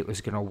ran it, it was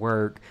going to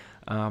work.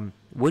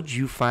 What'd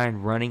you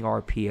find running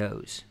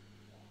RPOs?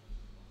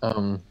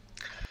 Um,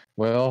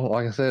 well,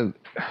 like I said,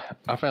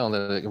 I found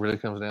that it really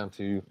comes down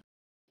to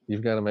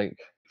you've got to make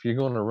if you're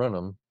going to run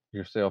them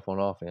yourself on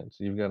offense,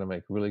 you've got to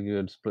make really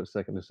good split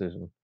second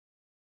decision.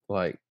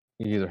 Like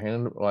you either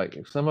hand like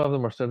some of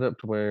them are set up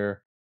to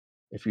where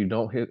if you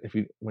don't hit if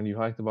you when you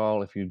hike the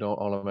ball, if you don't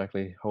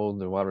automatically hold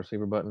the wide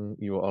receiver button,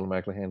 you will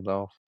automatically hand it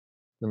off.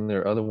 Then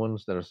there are other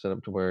ones that are set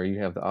up to where you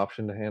have the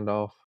option to hand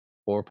off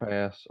or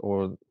pass,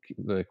 or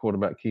the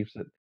quarterback keeps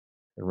it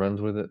and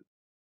runs with it.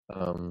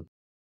 Um,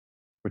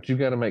 but you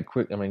got to make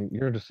quick. I mean,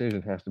 your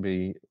decision has to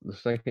be the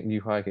second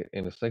you hike it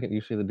and the second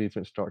you see the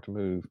defense start to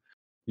move,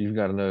 you've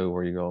got to know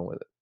where you're going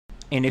with it.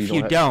 And You if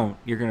you don't have don't,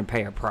 you're going to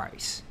pay a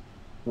price.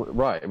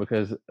 right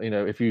because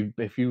if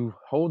you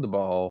hold the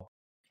ball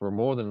for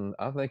more than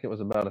I think it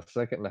was about a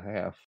second and a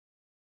half,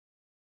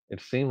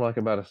 it seemed like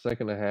about a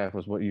second and a half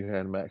was what you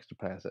had max to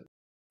pass it.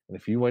 And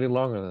if you waited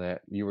longer than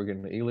that, you were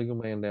getting an illegal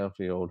man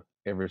downfield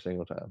every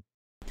single time.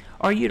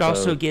 Or you'd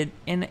also So get,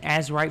 and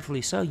as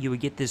rightfully so, you would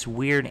get this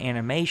weird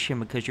animation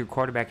because your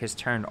quarterback has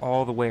turned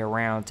all the way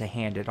around to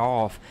hand it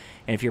off.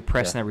 And if you're yeah,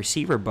 pressing the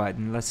receiver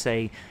button, let's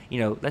say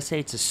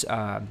it's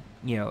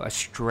a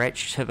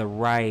stretch to the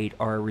right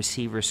or a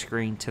receiver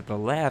screen to the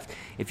left.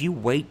 If you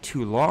wait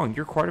too long,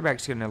 your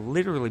quarterback's going to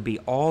literally be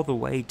all the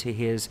way to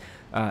his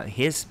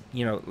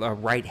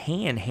right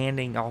hand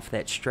handing off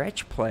that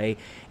stretch play,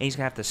 and he's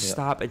going to have to yeah,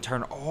 stop and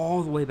turn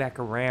all the way back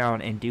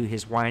around and do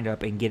his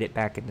windup and get it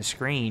back in the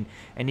screen.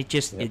 And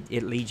yeah,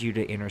 it leads you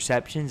to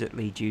interceptions, it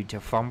leads you to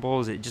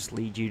fumbles, it just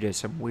leads you to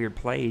some weird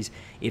plays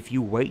if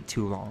you wait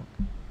too long.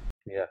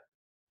 yeah.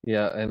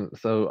 Yeah, and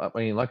so I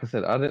mean, like I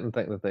said, I didn't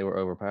think that they were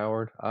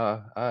overpowered. I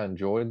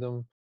enjoyed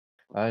them.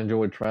 I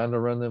enjoyed trying to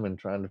run them and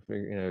trying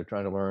to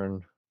trying to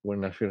learn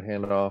when I should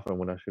hand it off and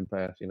when I should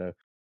pass.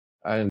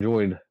 I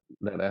enjoyed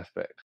that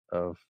aspect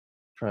of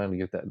trying to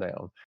get that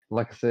down.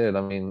 Like I said,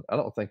 I mean, I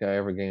don't think I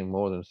ever gained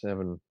more than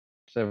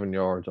seven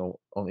yards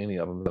on any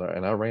of them,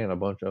 and I ran a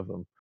bunch of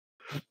them.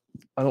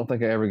 I don't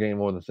think I ever gained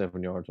more than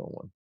 7 yards on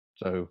one.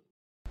 So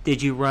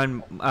Did you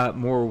run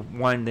more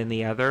one than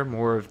the other,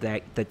 more of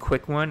the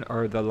quick one,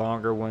 or the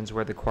longer ones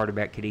where the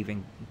quarterback could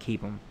even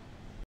keep them?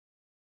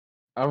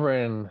 I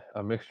ran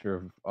a mixture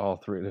of all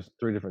three. There's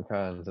three different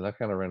kinds, and I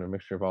kind of ran a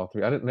mixture of all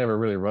three. I didn't never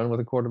really run with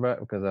a quarterback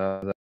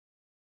because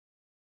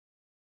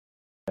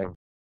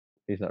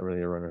he's not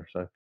really a runner,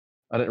 so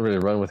I didn't really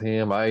run with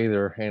him. I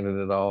either handed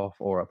it off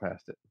or I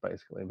passed it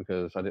basically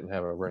because I didn't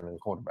have a running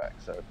quarterback.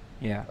 So,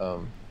 Yeah.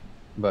 um,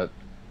 but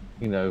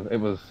it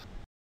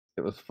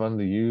was fun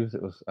to use.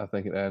 I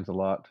think it adds a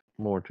lot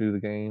more to the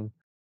game.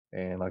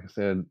 And like I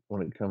said,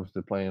 when it comes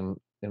to playing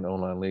in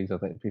online leagues, I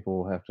think people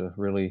will have to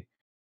really,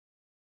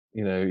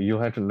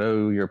 you'll have to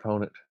know your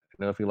opponent,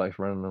 know if he likes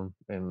running them,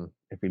 and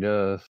if he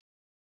does,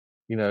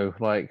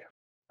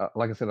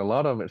 like I said, a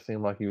lot of them it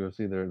seemed like he was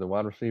either the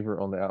wide receiver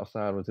on the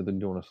outside was either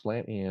doing a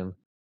slant in,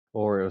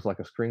 or it was like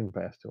a screen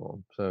pass to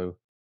him. So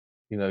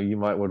you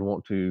might would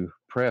want to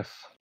press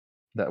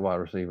that wide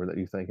receiver that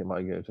you think it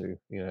might go to,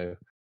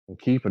 and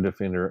keep a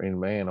defender in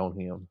man on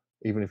him,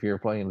 even if you're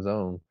playing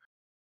zone.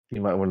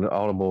 You might want to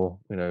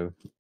audible, the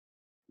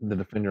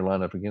defender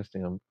line up against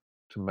him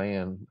to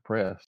man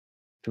press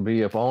to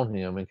be up on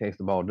him in case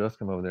the ball does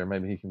come over there.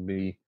 Maybe he can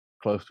be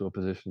close to a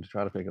position to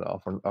try to pick it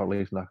off, or at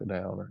least knock it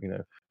down,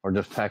 or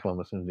just tackle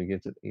him as soon as he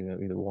gets it.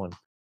 Either one,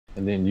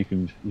 and then you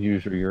can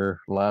use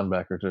your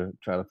linebacker to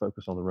try to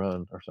focus on the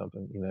run or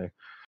something.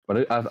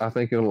 But I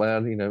think it'll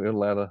add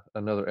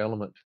another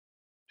element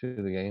to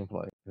the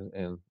gameplay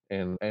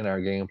and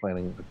our game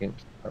planning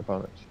against our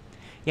opponents.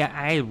 Yeah,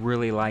 I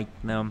really like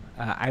them.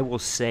 I will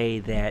say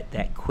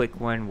that quick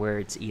one where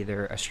it's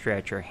either a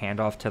stretch or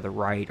handoff to the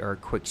right or a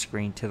quick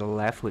screen to the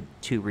left with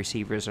two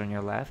receivers on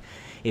your left.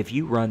 If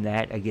you run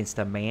that against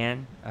a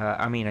man,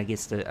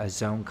 against a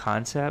zone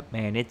concept,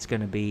 man, it's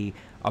going to be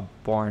a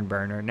barn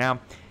burner. Now,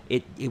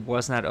 it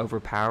was not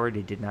overpowered.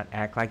 It did not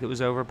act like it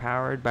was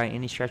overpowered by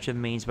any stretch of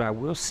the means, but I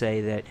will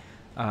say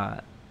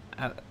that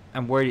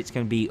I'm worried it's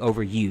going to be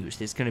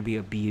overused. It's going to be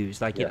abused,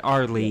 like in Yeah,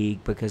 our yeah,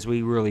 league, because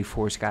we really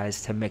force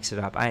guys to mix it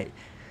up.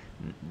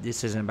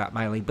 This isn't about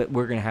my league, but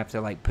we're going to have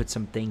to put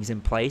some things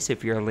in place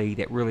if you're a league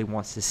that really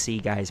wants to see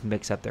guys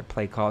mix up their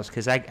play calls,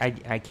 because I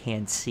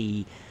can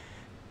see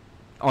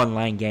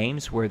online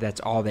games where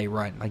that's all they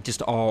run, like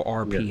just all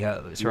yeah,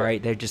 RPOs, yeah,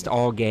 right? They're just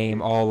all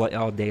game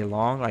all day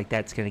long. Like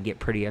that's going to get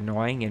pretty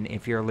annoying. And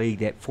if you're a league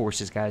that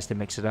forces guys to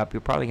mix it up,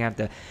 you're probably going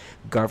to have to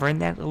govern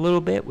that a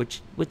little bit,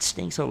 which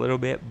stinks a little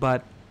bit,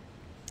 but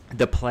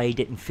the play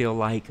didn't feel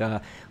like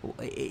the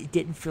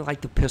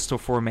pistol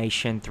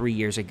formation 3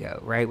 years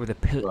ago, right? Where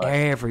right.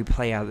 every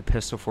play out of the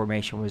pistol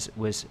formation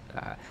was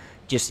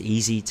just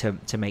easy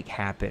to make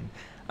happen.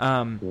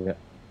 Um, Yeah.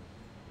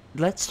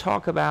 let's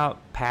talk about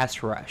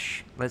pass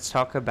rush. Let's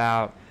talk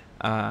about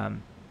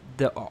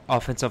the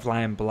offensive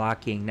line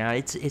blocking. Now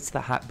it's the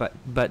hot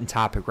button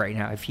topic right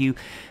now. If you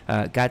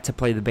got to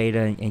play the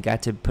beta and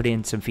got to put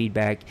in some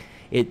feedback,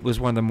 it was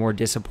one of the more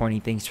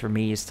disappointing things for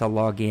me is to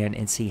log in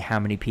and see how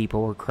many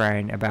people were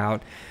crying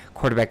about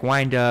quarterback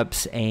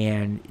windups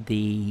and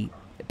the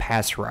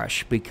pass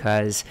rush,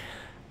 because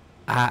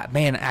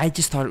Man, I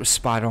just thought it was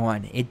spot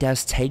on. It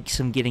does take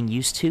some getting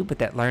used to, but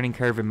that learning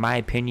curve, in my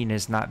opinion,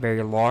 is not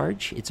very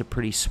large. It's a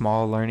pretty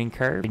small learning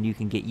curve, and you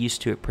can get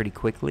used to it pretty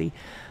quickly.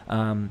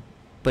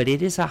 But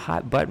it is a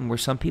hot button where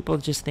some people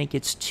just think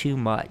it's too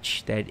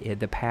much, that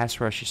the pass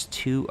rush is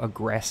too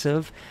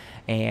aggressive,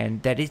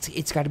 and that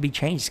it's got to be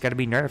changed. It's got to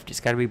be nerfed. It's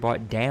got to be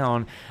brought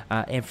down.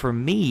 And for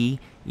me,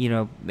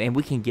 and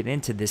we can get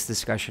into this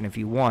discussion if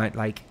you want,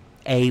 like,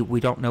 we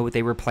don't know what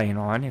they were playing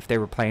on. If they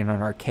were playing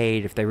on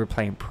arcade, if they were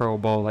playing Pro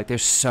Bowl, like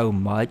there's so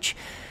much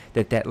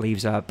that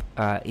leaves up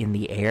in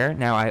the air.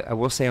 Now, I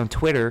will say on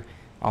Twitter,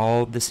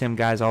 all the sim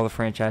guys, all the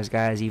franchise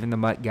guys, even the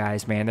MUT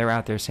guys, man, they're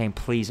out there saying,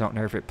 please don't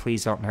nerf it,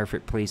 please don't nerf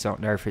it, please don't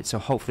nerf it. So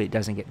hopefully it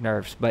doesn't get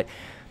nerfed. But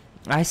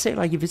I say,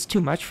 like, if it's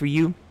too much for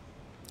you,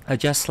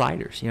 adjust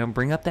sliders.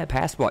 Bring up that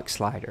pass block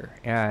slider.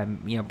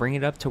 Bring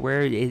it up to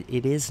where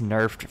it is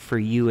nerfed for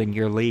you and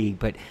your league.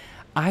 But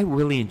I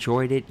really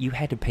enjoyed it. You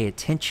had to pay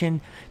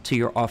attention to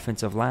your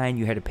offensive line.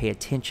 You had to pay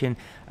attention.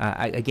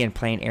 Again,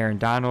 playing Aaron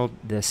Donald,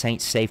 the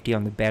Saints safety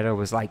on the beta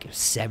was like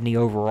 70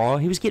 overall.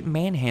 He was getting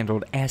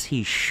manhandled as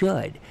he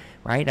should,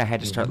 right? I had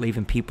to start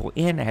leaving people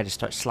in. I had to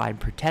start sliding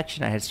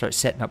protection. I had to start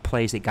setting up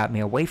plays that got me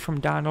away from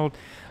Donald.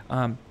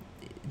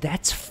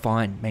 That's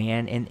fun,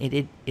 man, and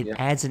it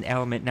adds an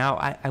element. Now,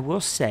 I will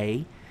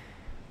say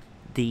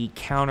the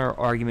counter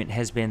argument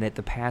has been that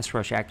the pass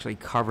rush actually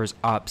covers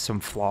up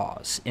some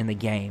flaws in the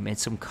game and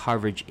some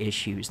coverage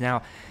issues.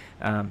 Now,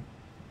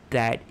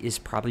 that is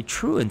probably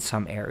true in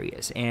some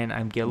areas, and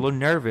I'm getting a little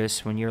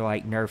nervous when you're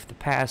like, nerf the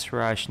pass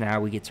rush.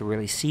 Now we get to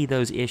really see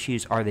those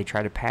issues, or they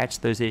try to patch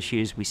those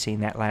issues. We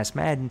seen that last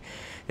Madden.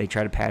 They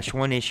try to patch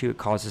one issue, it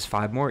causes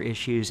 5 more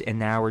issues, and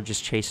now we're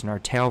just chasing our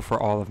tail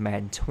for all of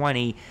Madden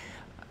 20.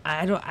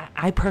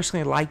 I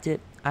personally liked it.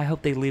 I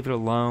hope they leave it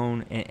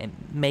alone and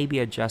maybe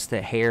adjust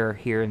a hair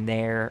here and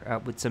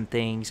there with some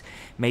things.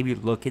 Maybe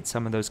look at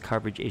some of those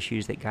coverage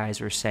issues that guys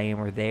were saying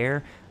were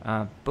there.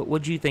 But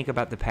what do you think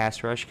about the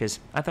pass rush? Because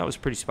I thought it was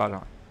pretty spot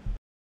on.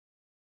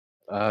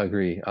 I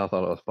agree. I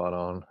thought it was spot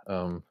on.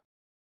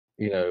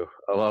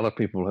 A lot of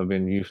people have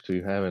been used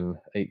to having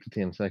 8 to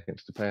 10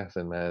 seconds to pass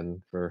in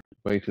Madden for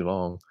way too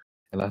long,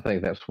 and I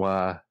think that's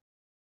why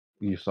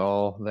you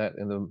saw that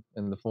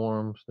in the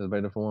forums, the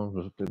beta forums,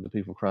 was the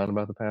people crying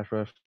about the pass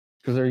rush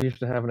because they're used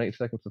to having 8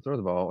 seconds to throw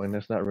the ball, and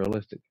that's not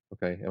realistic.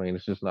 Okay, I mean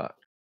it's just not.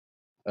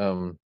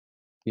 Um,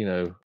 you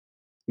know,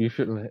 you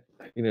shouldn't.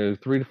 3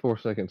 to 4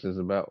 seconds is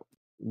about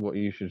what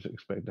you should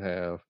expect to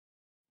have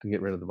to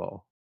get rid of the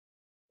ball.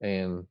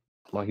 And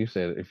like you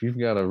said, if you've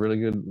got a really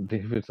good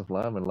defensive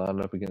lineman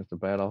lined up against a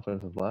bad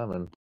offensive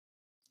lineman,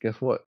 guess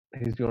what?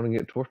 He's going to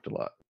get torched a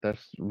lot.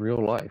 That's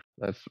real life.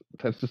 That's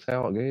just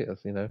how it is.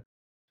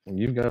 And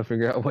you've got to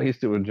figure out ways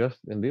to adjust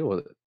and deal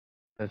with it.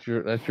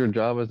 That's your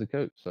job as a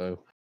coach.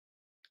 So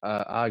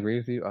I agree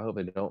with you. I hope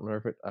they don't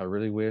nerf it. I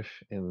really wish,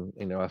 and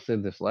I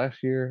said this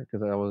last year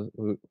because I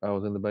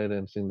was in the beta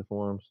and seen the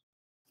forums.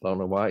 I don't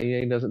know why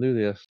EA doesn't do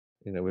this.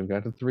 We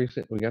got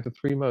the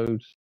three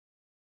modes.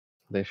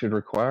 They should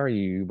require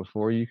you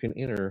before you can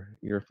enter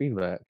your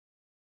feedback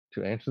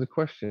to answer the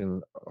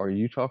question: are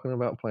you talking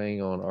about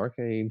playing on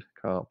arcade,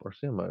 comp, or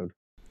sim mode?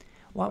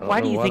 I don't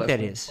Why do know you why think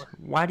that's that so is?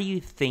 Why do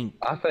you think?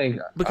 I think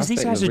I Because these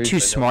think the guys are reason too they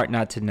don't smart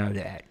not to know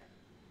that.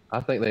 I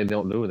think they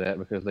don't do that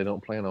because they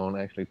don't plan on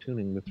actually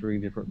tuning the 3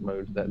 different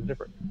modes that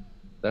different.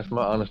 That's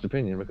my honest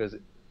opinion because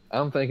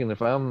I'm thinking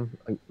if I'm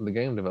the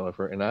game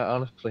developer and I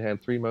honestly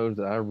had 3 modes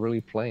that I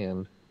really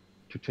planned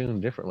to tune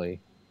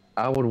differently,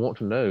 I would want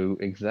to know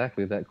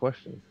exactly that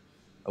question.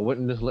 I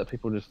wouldn't just let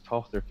people just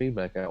toss their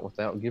feedback out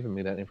without giving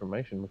me that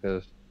information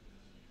because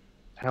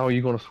how are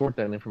you going to sort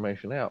that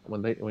information out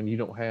when you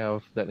don't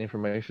have that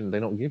information? They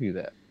don't give you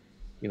that.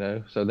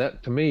 So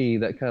that to me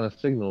that kind of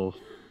signals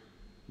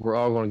we're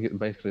all going to get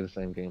basically the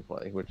same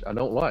gameplay, which I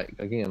don't like.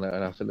 Again,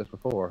 and I've said this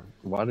before.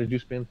 Why did you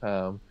spend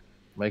time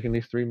making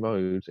these 3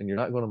 modes, and you're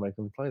not going to make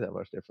them play that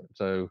much different?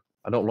 So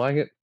I don't like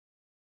it.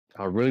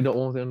 I really don't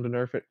want them to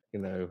nerf it.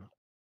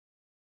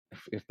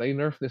 If they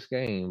nerf this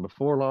game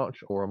before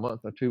launch or a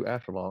month or two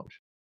after launch,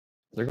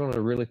 they're going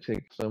to really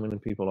tick so many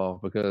people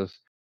off because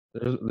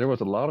there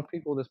was a lot of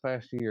people this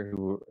past year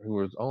who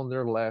was on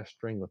their last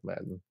string with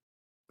Madden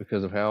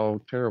because of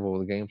how terrible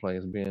the gameplay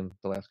has been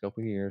the last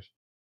couple of years.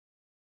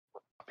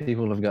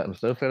 People have gotten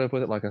so fed up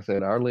with it. Like I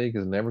said, our league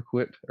has never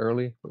quit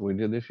early, but we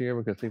did this year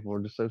because people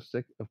were just so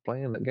sick of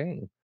playing that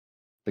game.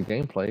 The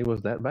gameplay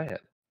was that bad.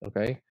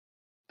 Okay,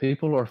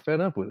 people are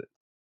fed up with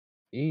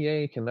it.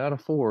 EA cannot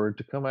afford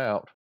to come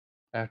out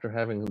after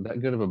having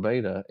that good of a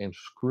beta and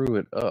screw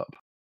it up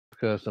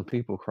because some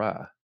people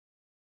cry.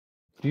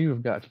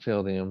 You've got to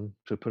tell them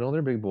to put on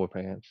their big boy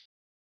pants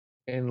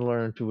and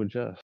learn to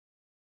adjust.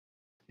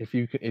 If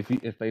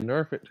they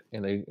nerf it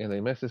and they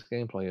mess this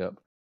gameplay up,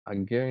 I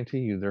guarantee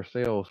you their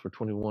sales for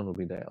 21 will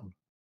be down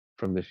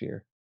from this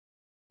year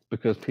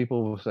because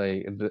people will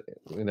say,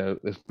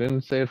 it's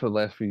been said for the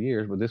last few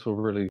years, but this will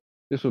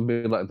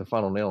be like the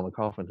final nail in the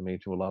coffin to me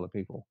to a lot of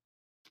people.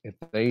 If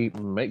they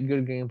make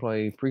good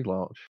gameplay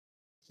pre-launch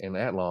and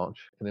at launch,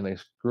 and then they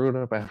screw it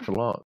up after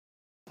launch,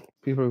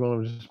 people are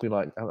going to just be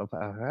like,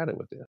 I've had it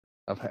with this.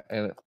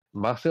 And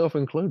myself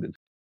included.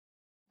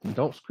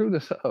 Don't screw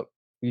this up.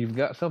 You've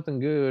got something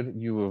good.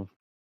 You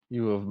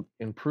have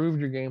improved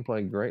your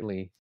gameplay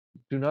greatly.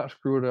 Do not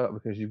screw it up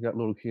because you've got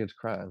little kids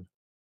crying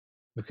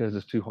because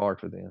it's too hard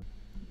for them.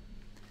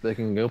 They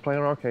can go play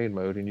on arcade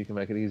mode and you can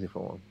make it easy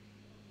for them.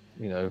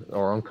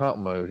 Or on comp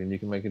mode, and you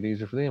can make it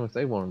easier for them if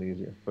they want it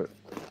easier. But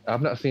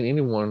I've not seen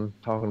anyone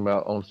talking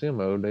about on sim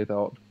mode, they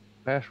thought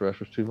pass rush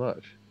was too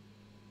much.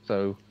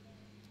 So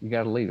you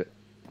got to leave it.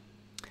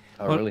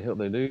 I really hope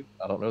they do.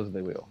 I don't know that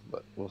they will,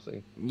 but we'll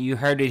see. You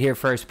heard it here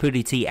first.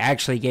 Pootie T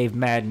actually gave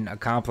Madden a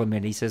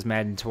compliment. He says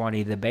Madden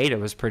 20, the beta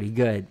was pretty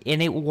good.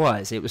 And it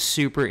was. It was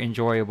super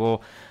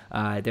enjoyable.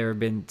 There have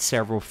been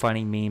several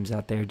funny memes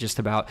out there just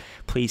about,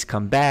 please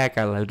come back.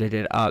 I loaded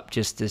it up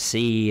just to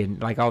see, and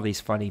like all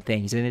these funny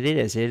things. And it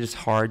is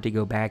hard to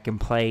go back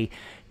and play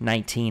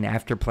 19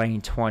 after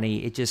playing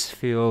 20. It just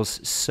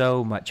feels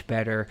so much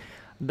better.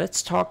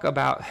 Let's talk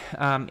about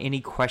any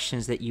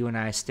questions that you and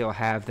I still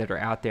have that are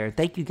out there.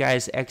 Thank you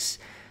guys,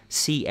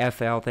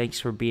 XCFL. Thanks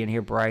for being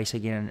here, Bryce.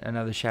 Again,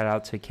 another shout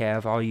out to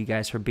Kev, all you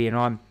guys for being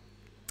on.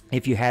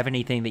 If you have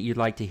anything that you'd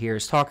like to hear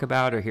us talk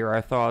about or hear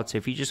our thoughts,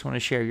 if you just want to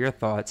share your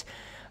thoughts,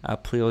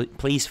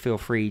 please feel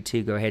free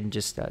to go ahead and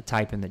just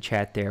type in the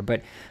chat there.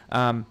 But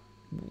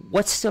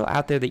what's still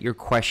out there that you're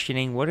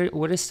questioning?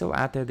 What is still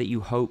out there that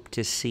you hope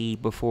to see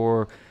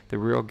before the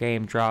real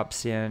game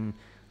drops in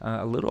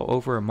a little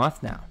over a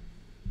month now?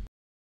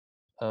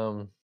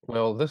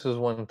 Well, this is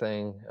one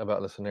thing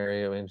about the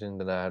scenario engine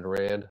that I had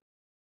read.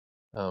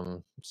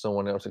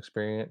 Someone else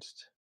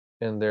experienced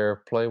in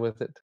their play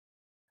with it.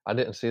 I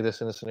didn't see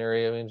this in the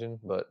scenario engine,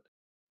 but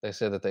they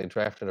said that they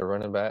drafted a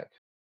running back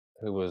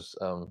who was,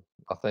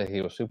 I think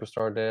he was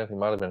superstar dev. He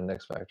might have been an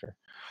X Factor.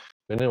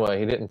 But anyway,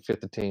 he didn't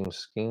fit the team's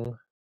scheme.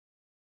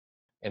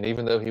 And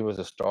even though he was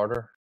a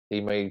starter,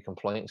 he made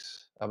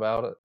complaints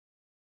about it.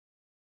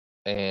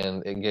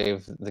 And it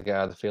gave the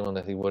guy the feeling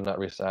that he would not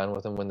re-sign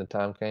with him when the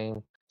time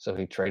came. So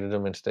he traded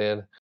him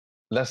instead.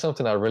 That's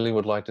something I really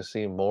would like to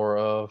see more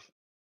of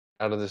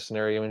out of the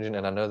scenario engine.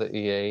 And I know that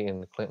EA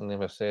and Clinton and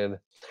them have said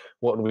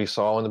what we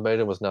saw in the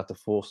beta was not the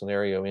full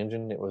scenario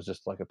engine. It was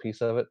just like a piece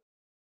of it.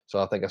 So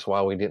I think that's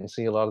why we didn't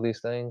see a lot of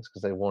these things,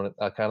 because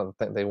I kind of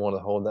think they want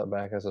to hold that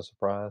back as a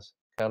surprise,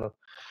 kind of.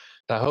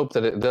 And I hope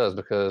that it does,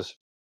 because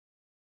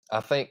I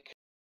think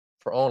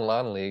for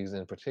online leagues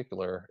in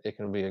particular, it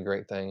can be a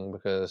great thing,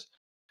 because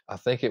I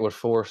think it would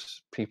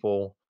force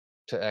people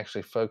to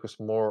actually focus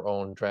more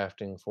on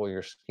drafting for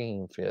your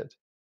scheme fit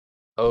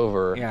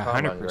over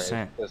combine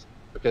 100%. grade.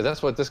 Because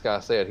that's what this guy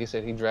said. He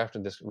said he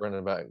drafted this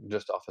running back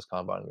just off his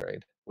combine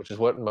grade, which is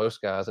what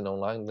most guys in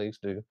online leagues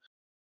do.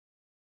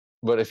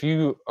 But if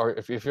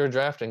you're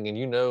drafting and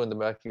you know in the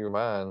back of your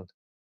mind,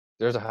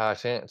 there's a high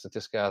chance that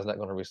this guy's not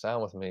going to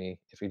re-sign with me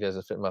if he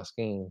doesn't fit my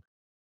scheme,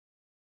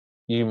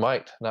 you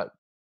might not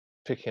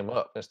pick him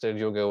up. Instead,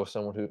 you'll go with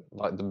someone who,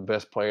 like, the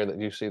best player that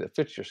you see that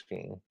fits your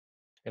scheme.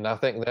 And I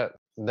think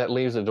that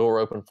leaves the door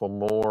open for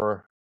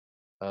more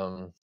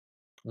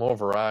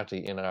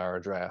variety in our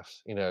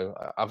drafts.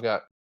 I've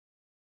got,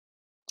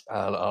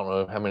 I don't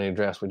know how many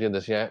drafts we did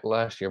this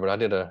last year, but I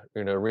did a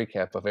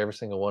recap of every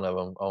single one of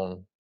them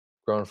on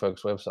Grown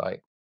Folks website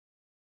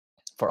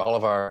for all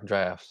of our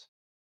drafts.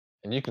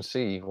 And you can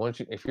see,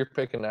 if you're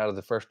picking out of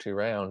the first two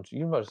rounds,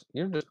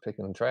 you're just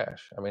picking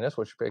trash. I mean, that's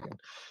what you're picking.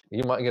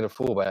 You might get a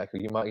fullback, or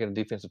you might get a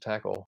defensive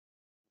tackle,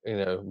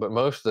 but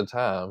most of the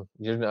time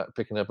you're not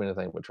picking up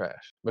anything but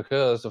trash,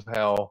 because of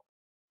how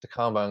the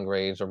combine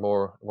grades were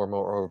more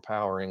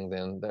overpowering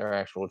than their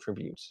actual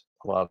attributes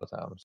a lot of the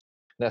times.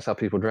 And that's how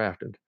people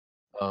drafted.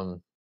 And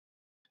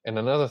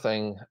another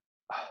thing,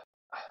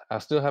 I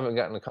still haven't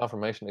gotten a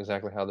confirmation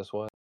exactly how this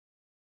was.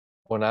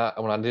 When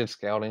I did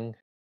scouting,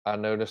 I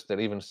noticed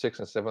that even 6th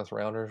and 7th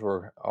rounders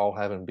were all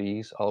having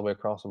Bs all the way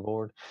across the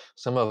board.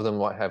 Some of them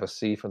might have a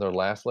C for their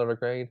last letter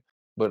grade,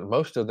 but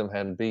most of them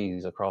had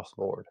Bs across the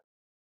board.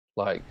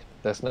 Like,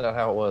 that's not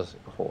how it was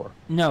before.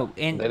 No,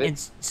 and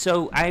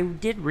so I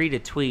did read a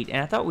tweet,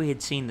 and I thought we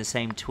had seen the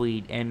same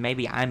tweet, and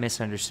maybe I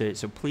misunderstood it,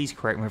 so please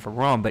correct me if I'm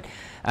wrong, but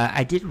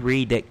I did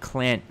read that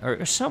Clint,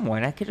 or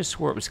someone, I could have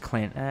swore it was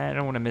Clint, I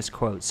don't want to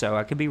misquote, so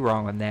I could be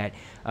wrong on that.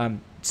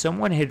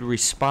 Someone had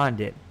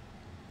responded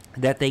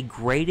that they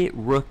graded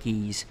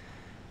rookies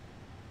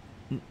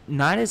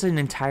not as an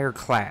entire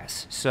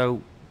class.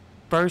 So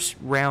first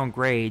round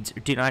grades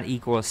do not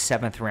equal a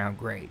 7th round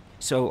grade.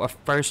 So a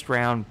first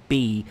round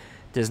B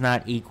does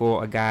not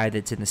equal a guy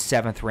that's in the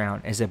 7th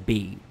round as a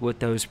B with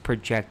those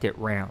projected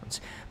rounds.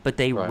 But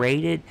they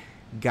rated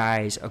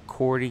guys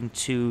according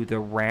to the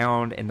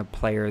round and the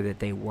player that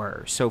they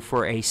were. So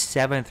for a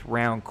 7th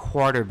round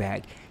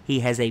quarterback,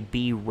 he has a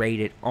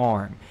B-rated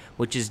arm,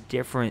 which is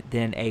different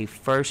than a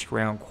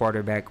first-round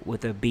quarterback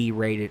with a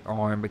B-rated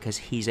arm, because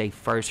he's a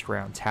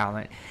first-round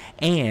talent.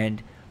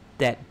 And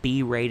that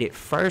B-rated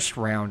first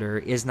rounder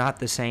is not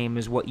the same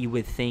as what you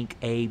would think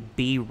a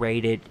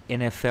B-rated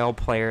NFL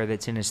player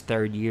that's in his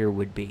third year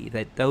would be.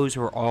 That those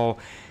are all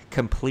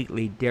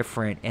completely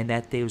different, and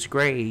that those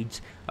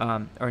grades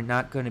are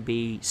not going to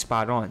be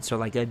spot on. So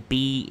like a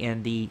B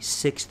in the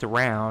 6th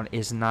round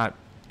is not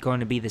going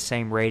to be the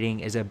same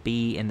rating as a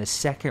B in the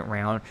 2nd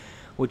round,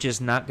 which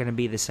is not going to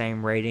be the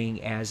same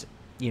rating as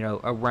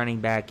a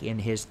running back in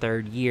his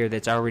 3rd year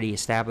that's already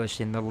established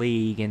in the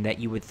league and that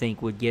you would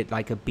think would get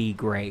like a B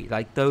grade.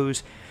 Like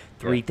those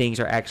three things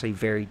are actually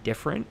very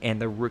different,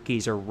 and the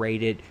rookies are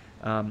rated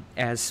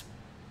as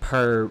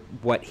per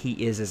what he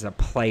is as a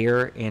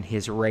player, and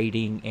his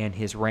rating and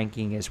his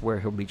ranking is where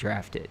he'll be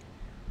drafted.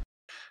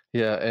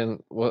 Yeah,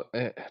 and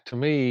to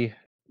me,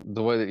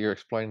 the way that you're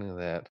explaining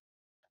that,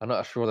 I'm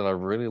not sure that I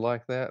really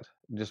like that,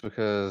 just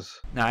because.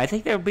 Now, I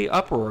think there would be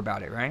uproar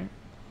about it, right?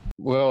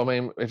 Well, I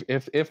mean,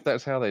 if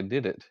that's how they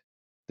did it,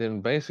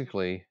 then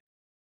basically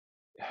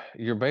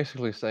you're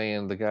basically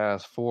saying the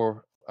guys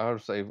I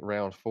would say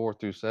rounds 4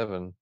 through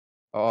 7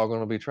 are all going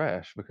to be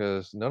trash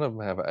because none of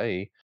them have an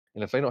A,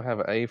 and if they don't have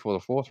an A for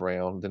the 4th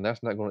round, then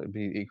that's not going to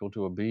be equal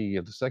to a B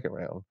of the 2nd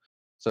round.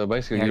 So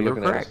basically, Yeah, you're you're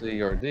looking at a correct.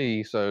 C or a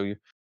D. So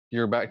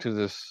you're back to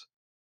this.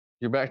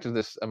 You're back to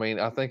this. I mean,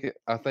 I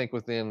think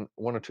within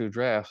 1 or 2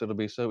 drafts, it'll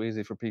be so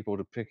easy for people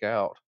to pick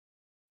out.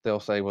 They'll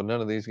say, well,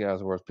 none of these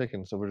guys are worth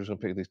picking, so we're just going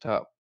to pick these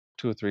top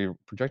 2 or 3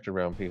 projected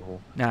round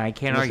people. No, I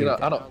can't And see, argue with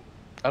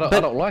that.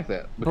 I don't like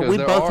that But because we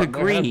both there have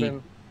agree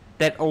been.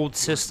 that old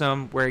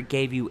system where it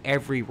gave you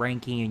every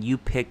ranking and you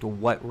picked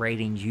what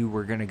ratings you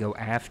were going to go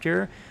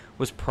after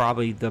was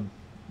probably the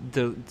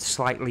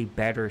slightly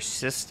better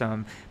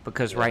system,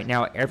 because right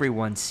now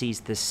everyone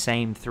sees the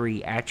same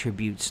 3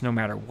 attributes no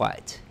matter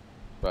what.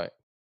 Right.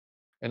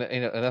 And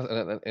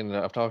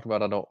I've talked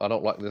about I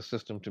don't like this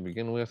system to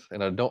begin with,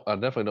 and I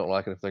definitely don't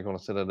like it if they're going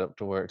to set it up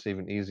to where it's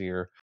even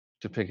easier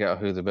to pick out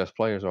who the best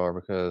players are,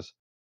 because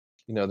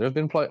there's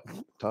been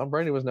Tom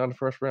Brady was not a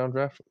 1st round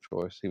draft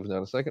choice. He was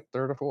not a 2nd,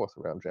 3rd, or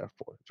 4th round draft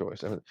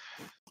choice. I mean,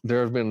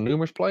 there have been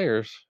numerous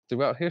players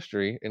throughout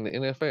history in the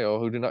NFL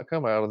who did not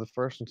come out of the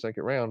 1st and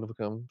 2nd round to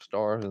become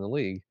stars in the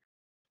league.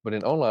 But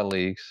in online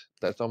leagues,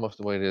 that's almost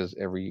the way it is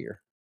every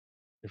year.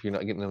 If you're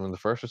not getting them in the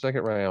 1st or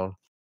 2nd round,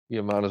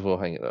 you might as well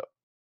hang it up.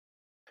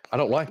 I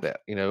don't like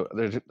that.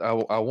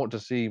 I want to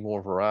see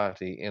more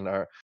variety in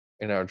our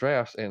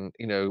drafts, and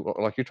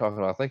like you're talking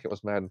about, I think it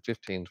was Madden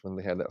 15s when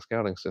they had that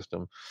scouting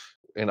system.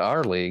 In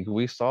our league,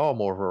 we saw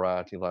more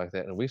variety like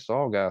that, and we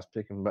saw guys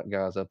picking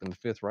guys up in the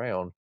 5th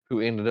round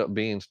who ended up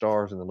being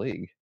stars in the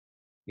league.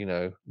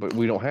 But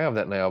we don't have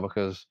that now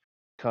because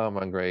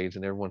combine grades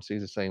and everyone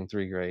sees the same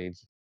 3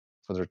 grades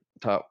for their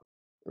top,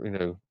 you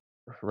know,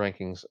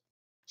 rankings.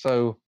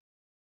 So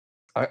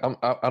I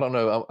don't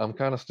know. I'm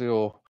kind of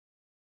still.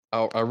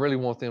 I really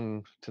want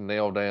them to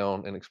nail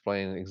down and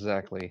explain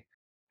exactly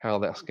how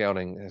that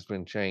scouting has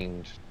been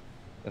changed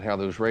and how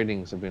those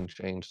ratings have been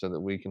changed so that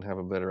we can have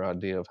a better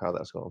idea of how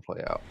that's going to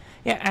play out.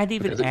 Yeah, I'd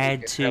even Because add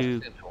it has to.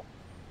 potential.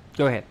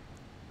 Go ahead.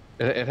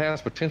 It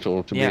has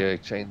potential to be a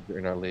changer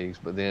in our leagues,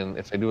 but then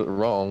if they do it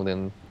wrong,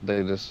 then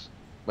they just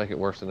make it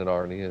worse than it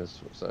already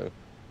is. So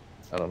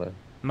I don't know.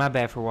 My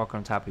bad for walking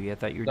on top of you. I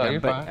thought you were No, done.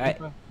 you're But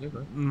fine. You're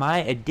fine. my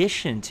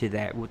addition to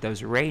that with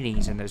those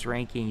ratings and those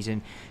rankings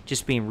and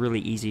just being really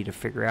easy to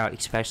figure out,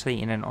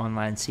 especially in an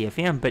online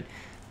CFM. But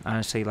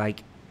honestly,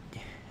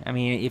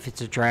 if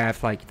it's a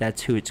draft,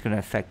 that's who it's going to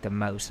affect the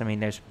most. I mean,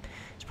 there's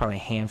probably a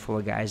handful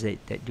of guys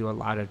that do a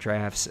lot of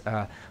drafts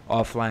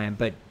offline,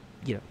 but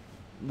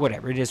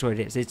whatever, it is what it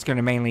is. It's going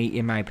to mainly,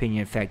 in my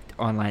opinion, affect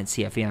online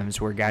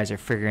CFMs where guys are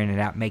figuring it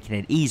out, making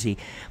it easy.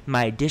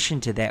 My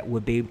addition to that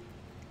would be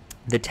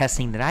the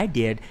testing that I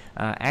did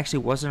actually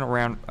wasn't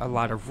around a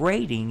lot of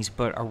ratings,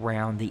 but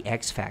around the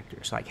X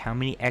factors. Like, how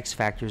many X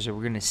factors are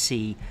we going to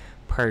see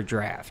per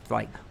draft?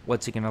 Like,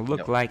 what's it going to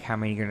look like? How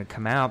many are going to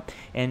come out?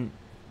 And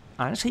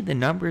honestly, the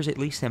numbers, at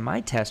least in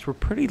my test, were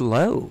pretty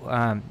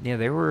low.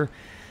 They were.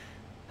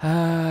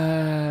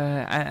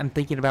 I'm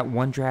thinking about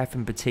one draft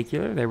in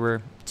particular. There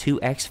were 2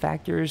 X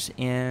factors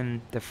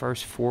in the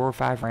first 4 or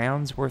 5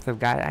 rounds worth of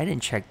guys. I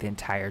didn't check the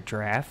entire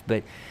draft,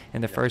 but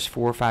in the first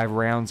 4 or 5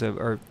 rounds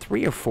or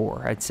 3 or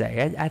 4, I'd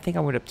say. I think I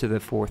went up to the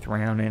 4th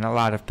round in a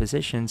lot of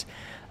positions.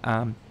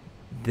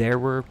 There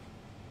were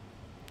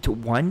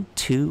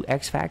 2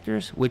 X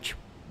factors, which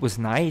was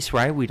nice,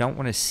 right? We don't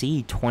want to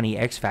see 20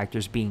 X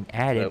factors being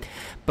added. Nope.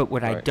 But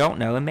what I don't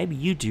know, and maybe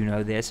you do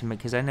know this,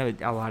 because I know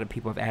a lot of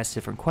people have asked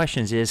different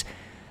questions, is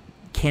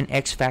can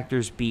X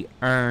factors be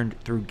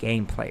earned through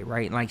gameplay,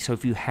 right? Like, so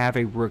if you have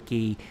a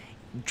rookie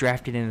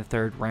drafted in the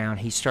 3rd round,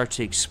 he starts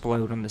to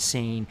explode on the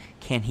scene,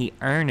 can he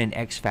earn an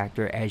X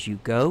factor as you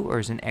go, or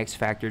is an X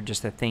factor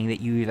just a thing that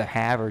you either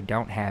have or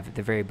don't have at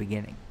the very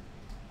beginning?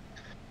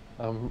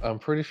 I'm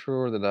pretty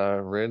sure that I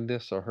read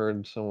this or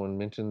heard someone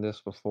mention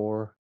this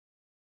before.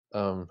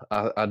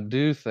 I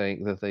do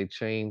think that they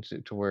changed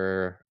it to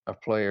where a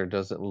player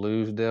doesn't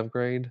lose dev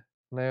grade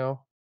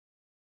now.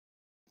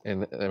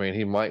 And I mean,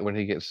 he might when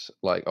he gets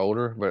like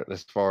older, but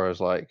as far as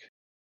like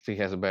if he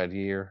has a bad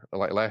year,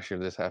 like last year,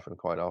 this happened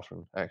quite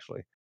often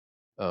actually.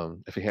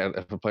 If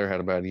a player had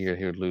a bad year,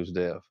 he would lose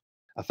dev.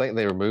 I think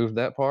they removed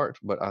that part,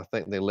 but I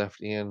think they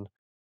left in.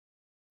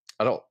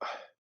 I don't.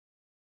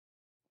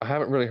 I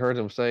haven't really heard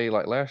them say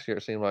like last year.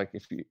 It seemed like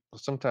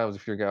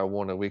if your guy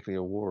won a weekly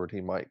award,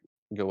 he might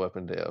go up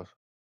in dev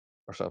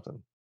or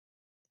something.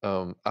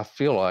 I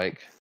feel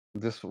like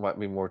this might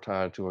be more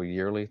tied to a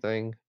yearly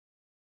thing,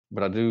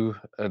 but I do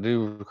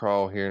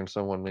recall hearing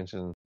someone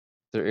mention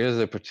there is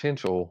a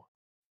potential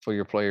for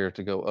your player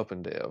to go up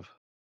in dev,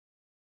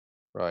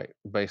 right,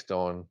 based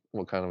on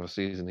what kind of a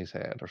season he's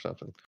had or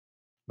something.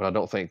 But I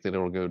don't think that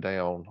it'll go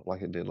down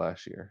like it did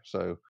last year.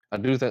 So I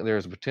do think there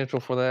is a potential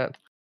for that.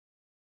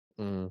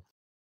 Mm,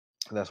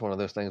 that's one of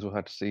those things we'll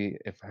have to see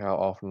if how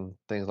often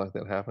things like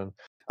that happen.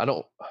 I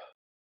don't,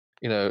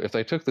 if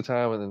they took the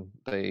time and then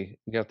they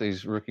got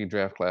these rookie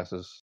draft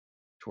classes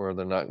to where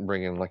they're not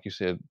bringing, like you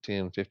said,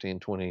 10, 15,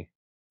 20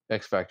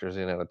 X factors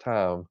in at a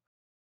time,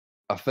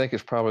 I think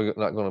it's probably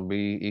not going to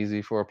be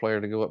easy for a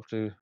player to go up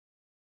to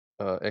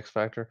X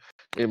factor.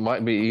 It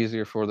might be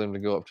easier for them to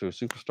go up to a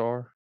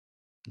superstar,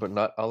 but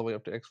not all the way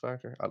up to X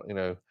factor.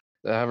 I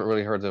haven't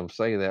really heard them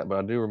say that, but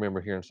I do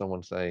remember hearing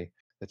someone say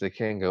that they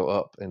can go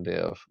up in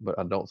dev, but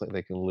I don't think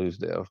they can lose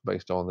dev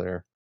based on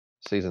their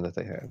season that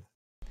they had.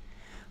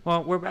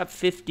 Well, we're about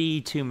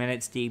 52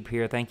 minutes deep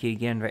here. Thank you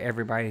again for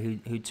everybody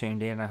who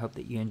tuned in. I hope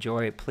that you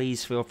enjoy it.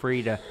 Please feel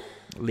free to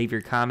leave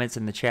your comments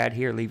in the chat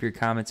here. Leave your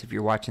comments if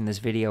you're watching this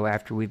video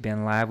after we've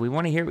been live. We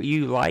want to hear what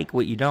you like,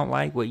 what you don't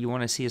like, what you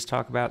want to see us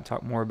talk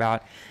more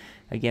about.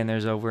 Again,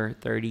 there's over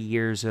 30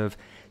 years of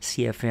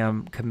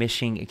CFM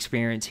commissioning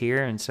experience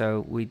here, and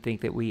so we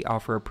think that we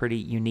offer a pretty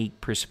unique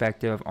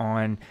perspective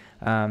on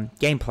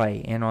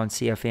gameplay and on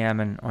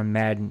CFM and on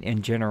Madden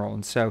in general.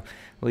 And so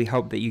we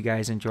hope that you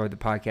guys enjoyed the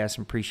podcast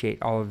and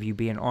appreciate all of you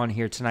being on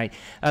here tonight.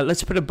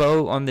 Let's put a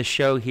bow on the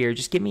show here.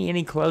 Just give me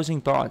any closing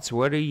thoughts.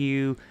 What are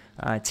you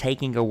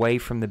taking away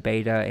from the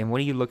beta, and what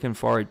are you looking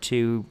forward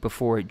to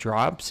before it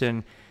drops?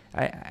 And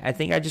I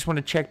think I just want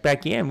to check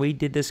back in. We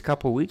did this a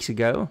couple weeks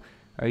ago.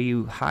 Are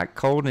you hot,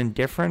 cold, and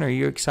different? Are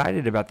you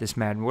excited about this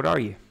Madden? What are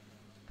you?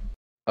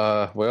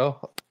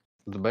 Well,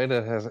 the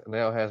beta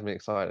has me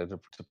excited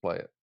to play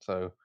it.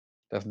 So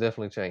that's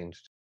definitely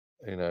changed.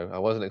 I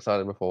wasn't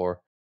excited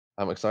before.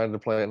 I'm excited to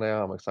play it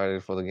now. I'm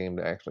excited for the game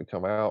to actually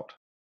come out.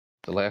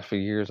 The last few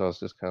years, I was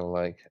just kind of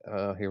like,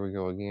 here we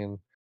go again.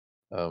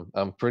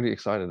 I'm pretty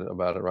excited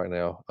about it right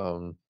now.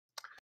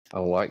 I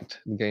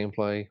liked the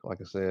gameplay. Like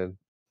I said,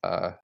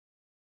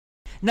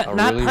 Not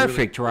really,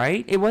 perfect, really,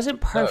 right? It wasn't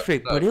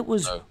perfect, no, but it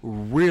was no.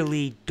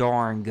 really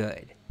darn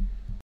good.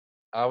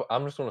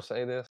 I'm just going to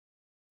say this.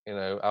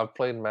 I've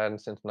played Madden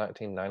since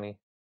 1990.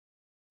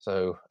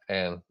 So,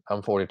 and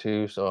I'm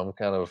 42, so I'm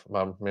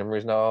my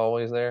memory's not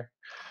always there.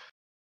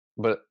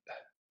 But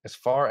as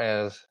far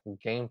as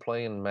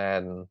gameplay in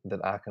Madden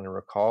that I can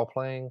recall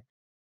playing,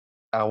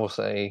 I will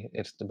say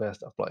it's the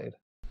best I've played.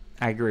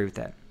 I agree with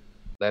that.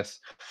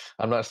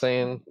 I'm not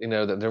saying,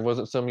 that there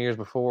wasn't some years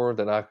before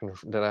that I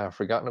have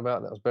forgotten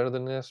about that was better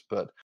than this,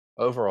 but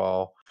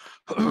overall,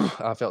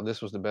 I felt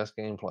this was the best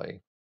gameplay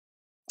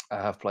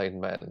I have played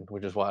in Madden,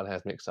 which is why it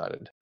has me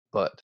excited.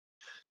 But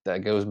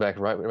that goes back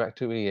right back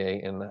to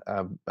EA, and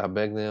I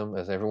beg them,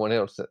 as everyone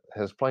else that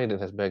has played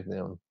it has begged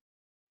them,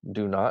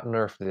 do not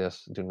nerf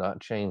this, do not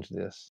change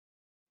this,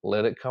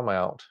 let it come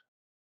out.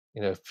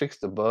 Fix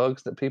the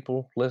bugs that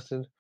people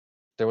listed.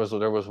 There was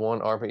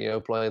one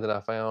RPO play that I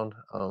found,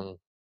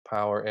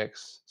 Power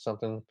X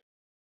something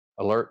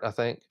alert, I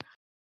think.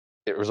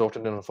 It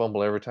resulted in a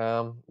fumble every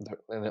time,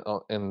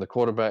 and the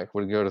quarterback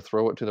would go to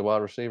throw it to the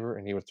wide receiver,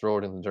 and he would throw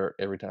it in the dirt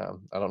every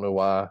time. I don't know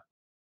why,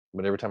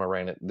 but every time I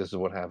ran it, this is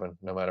what happened,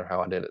 no matter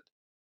how I did it.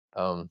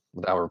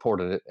 But I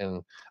reported it,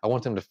 and I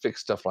want them to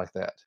fix stuff like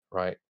that,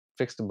 right?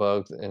 Fix the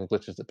bugs and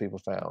glitches that people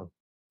found.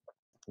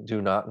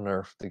 Do not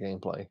nerf the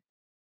gameplay.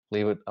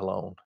 Leave it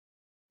alone.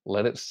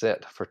 Let it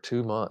set for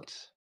 2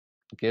 months.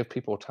 Give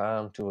people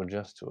time to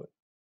adjust to it.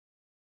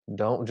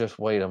 Don't just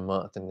wait a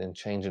month and then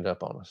change it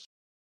up on us,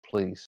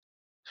 please.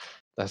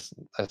 That's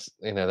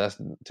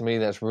to me,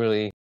 that's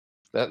really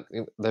that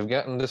they've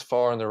gotten this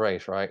far in the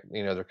race, right?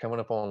 They're coming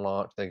up on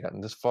launch. They've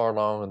gotten this far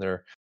along in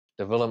their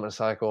development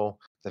cycle.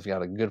 They've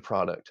got a good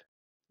product.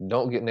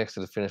 Don't get next to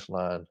the finish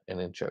line and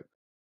then choke.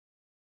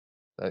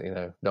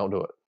 Don't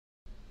do it.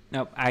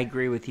 No, I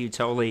agree with you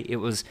totally. It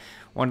was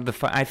one of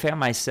the I found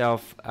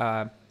myself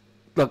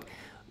look.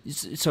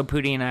 So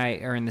Pooty and I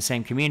are in the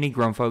same community,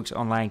 Grown Folks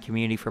Online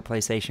community for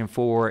PlayStation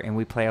 4, and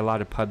we play a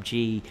lot of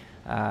PUBG.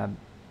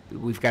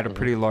 We've got a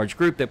pretty large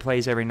group that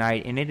plays every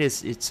night, and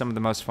it's some of the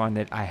most fun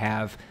that I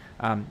have.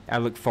 I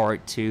look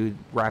forward to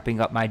wrapping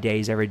up my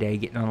days every day,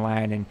 getting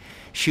online and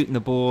shooting the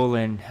bull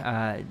and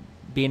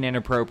being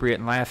inappropriate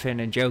and laughing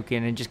and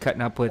joking and just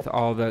cutting up with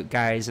all the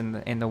guys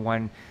and the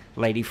one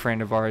lady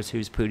friend of ours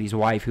who's Pooty's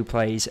wife who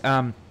plays.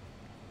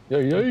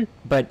 Yay.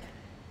 But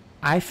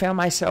I found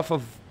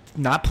myself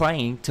not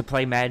playing to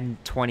play Madden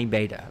 20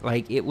 beta.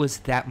 Like, it was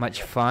that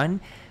much fun.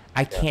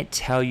 I can't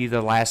tell you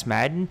the last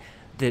Madden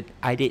that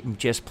I didn't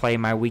just play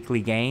my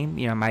weekly game,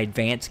 my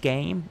advanced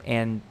game,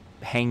 and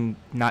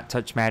not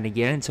touch Madden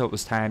again until it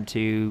was time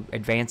to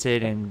advance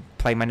it and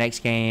play my next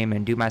game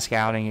and do my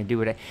scouting and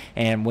do it.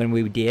 And when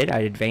we did,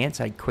 I'd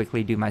advance. I'd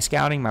quickly do my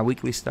scouting, my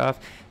weekly stuff,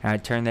 and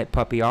I'd turn that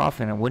puppy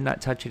off, and I would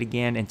not touch it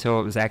again until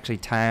it was actually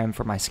time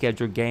for my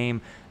scheduled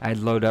game. I'd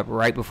load up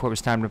right before it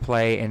was time to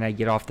play, and I'd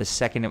get off the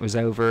second it was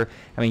over.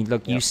 I mean,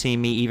 look, you see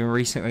me even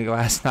recently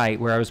last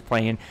night where I was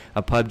playing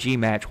a PUBG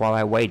match while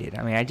I waited.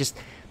 I mean,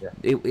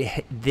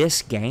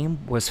 this game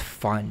was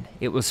fun.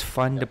 It was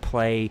fun to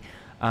play.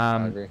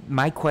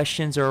 My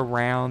questions are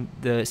around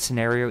the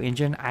scenario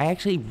engine. I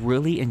actually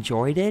really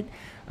enjoyed it.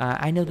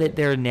 I know that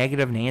there are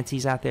negative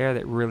Nancys out there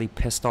that really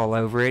pissed all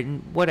over it,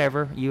 and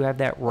whatever, you have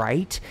that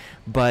right.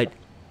 But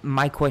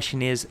my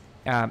question is,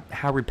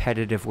 how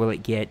repetitive will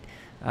it get?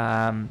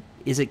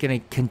 Is it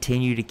going to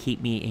continue to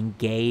keep me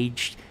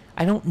engaged?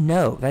 I don't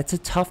know. That's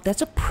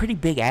a pretty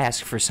big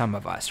ask for some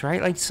of us,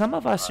 right? Like some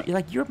of us,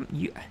 like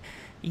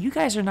you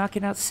guys are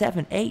knocking out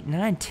 7, 8,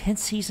 9, 10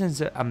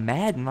 seasons of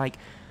Madden. Like,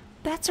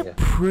 that's a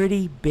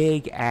pretty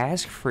big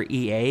ask for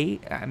EA.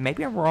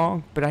 Maybe I'm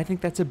wrong, but I think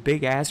that's a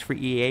big ask for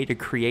EA to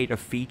create a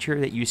feature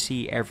that you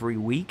see every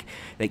week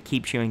that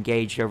keeps you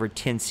engaged over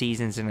 10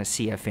 seasons in a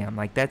CFM.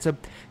 Like, it's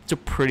a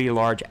pretty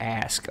large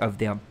ask of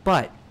them.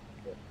 But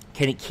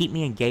can it keep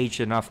me engaged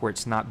enough where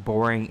it's not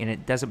boring and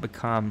it doesn't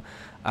become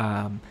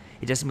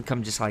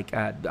just like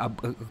a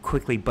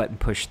quickly button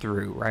push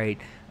through, right?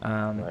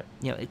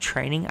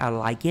 Training, I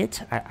like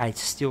it. I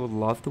still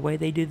love the way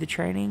they do the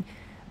training,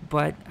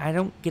 but I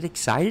don't get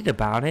excited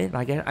about it.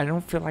 Like, I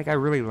don't feel like I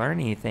really learn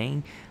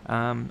anything.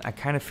 I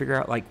kind of figure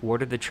out, like,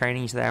 what are the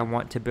trainings that I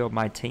want to build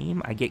my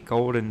team. I get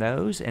gold in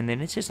those, and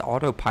then it's just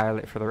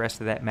autopilot for the rest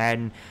of that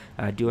Madden,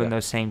 doing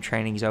those same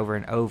trainings over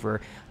and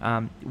over.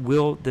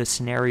 Will the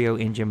scenario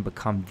engine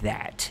become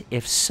that?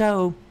 If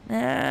so,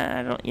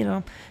 I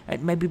don't,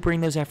 I'd maybe bring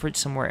those efforts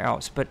somewhere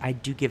else. But I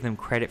do give them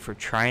credit for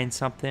trying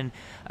something.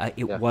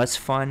 It was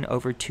fun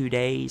over 2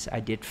 days. I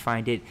did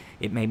find it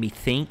made me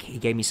think. It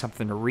gave me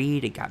something to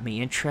read. It got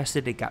me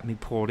interested. It got me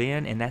pulled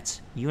in. And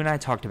that's, you and I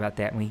talked about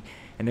that.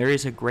 And there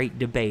is a great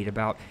debate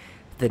about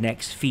the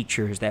next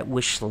features, that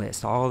wish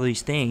list, all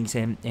these things.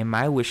 And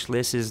my wish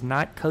list is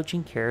not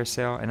coaching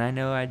carousel. And I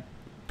know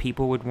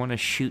people would want to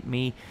shoot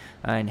me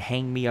and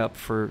hang me up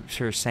for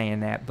saying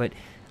that. But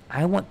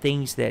I want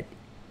things that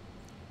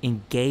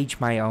engage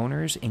my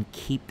owners and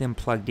keep them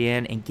plugged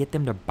in and get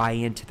them to buy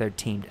into their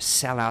team, to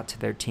sell out to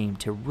their team,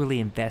 to really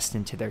invest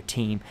into their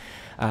team.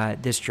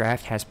 This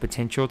draft has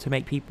potential to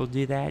make people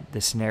do that.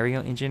 The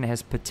scenario engine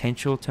has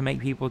potential to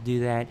make people do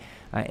that.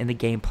 And the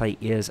gameplay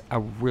is a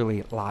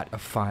really lot of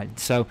fun.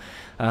 So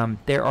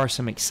there are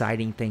some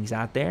exciting things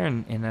out there.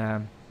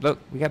 And look,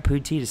 we got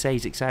Pootie to say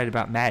he's excited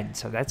about Madden,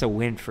 so that's a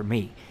win for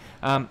me.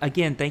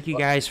 Again, thank you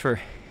guys for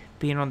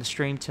being on the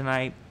stream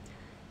tonight.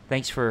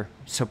 Thanks for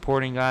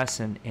supporting us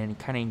and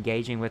kind of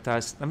engaging with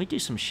us. Let me do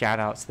some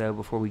shout-outs, though,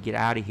 before we get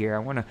out of here. I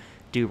want to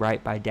do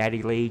right by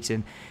Daddy Leagues.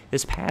 And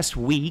this past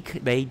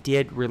week, they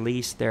did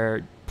release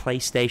their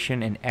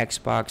PlayStation and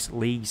Xbox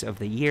Leagues of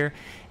the Year.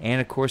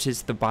 And, of course,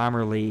 it's the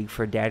Bomber League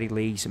for Daddy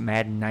Leagues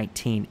Madden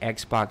 19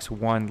 Xbox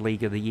One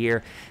League of the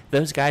Year.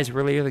 Those guys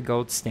really are the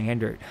gold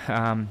standard.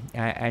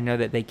 I know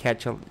that they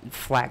catch a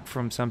flack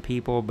from some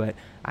people, but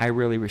I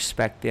really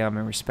respect them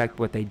and respect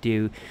what they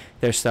do.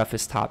 Their stuff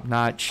is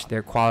top-notch.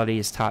 Their quality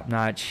is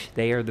top-notch.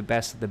 They are the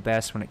best of the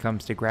best when it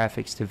comes to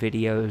graphics, to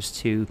videos,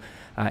 to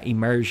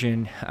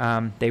immersion.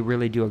 They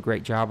really do a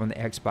great job on the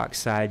Xbox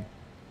side.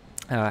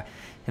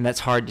 And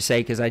that's hard to say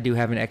because I do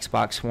have an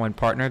Xbox One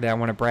partner that I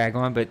want to brag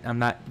on, but I'm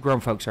not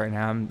grown folks right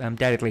now. I'm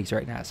Daddy Leagues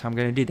right now, so I'm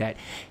going to do that.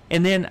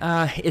 And then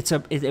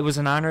it was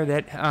an honor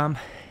that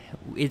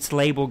it's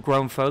labeled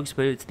grown folks,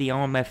 but it's the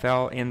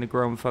OMFL and the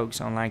grown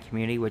folks online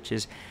community, which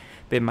has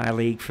been my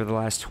league for the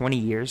last 20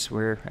 years.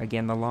 We're,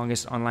 again, the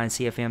longest online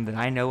CFM that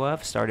I know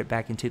of. Started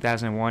back in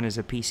 2001 as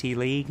a PC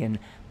league and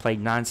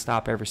played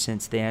nonstop ever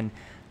since then.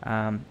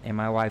 And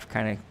my wife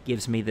kind of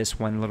gives me this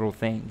one little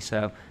thing,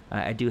 so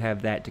I do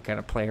have that to kind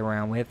of play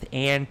around with.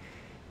 And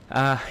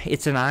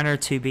it's an honor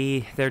to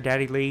be their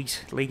Daddy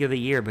Leagues League of the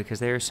Year because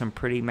there are some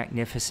pretty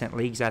magnificent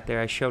leagues out there.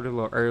 I showed it a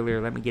little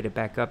earlier. Let me get it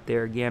back up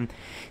there again.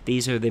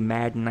 These are the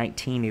Madden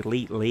 19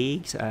 Elite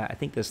Leagues. I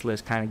think this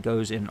list kind of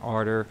goes in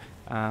order.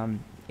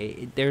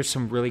 There's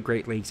some really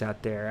great leagues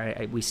out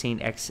there. We've seen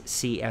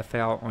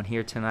XCFL on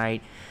here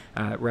tonight.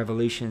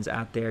 Revolution's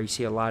out there. You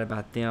see a lot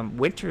about them.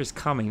 Winter is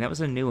Coming. That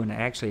was a new one I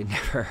actually had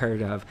never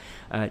heard of.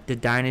 The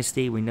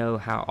Dynasty, we know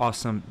how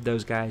awesome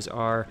those guys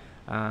are.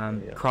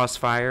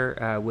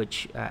 Crossfire,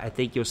 which I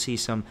think you'll see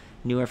some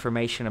new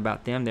information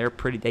about them.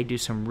 They do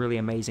some really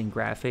amazing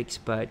graphics,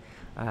 but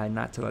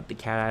not to let the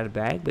cat out of the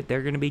bag, but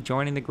they're going to be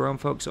joining the Grown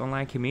Folks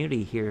online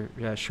community here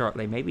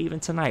shortly. Maybe even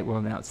tonight we'll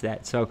announce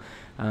that. So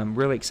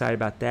Really excited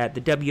about that.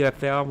 The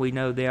WFL, we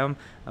know them.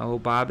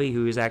 Bobby,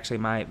 who is actually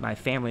my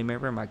family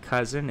member, my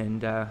cousin,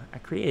 and I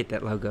created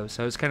that logo.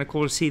 So it's kind of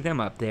cool to see them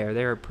up there.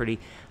 They're a pretty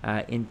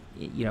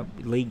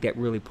league that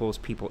really pulls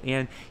people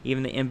in.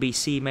 Even the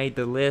NBC made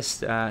the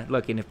list.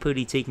 Look, and if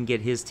Pootie T can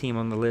get his team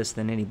on the list,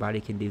 then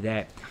anybody can do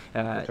that.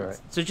 That's right.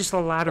 So just a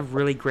lot of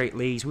really great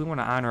leagues. We want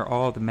to honor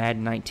all the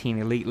Madden 19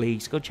 Elite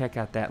Leagues. Go check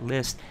out that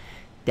list.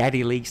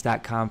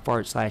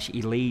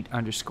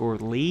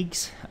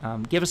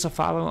 DaddyLeagues.com/elite_leagues. Give us a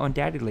follow on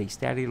Daddy Leagues.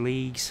 Daddy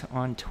Leagues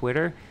on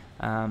Twitter.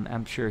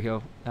 I'm sure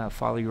he'll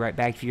follow you right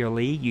back. If you're a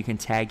league, you can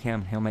tag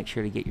him. He'll make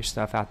sure to get your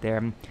stuff out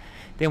there.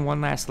 Then one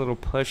last little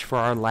push for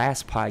our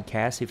last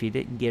podcast. If you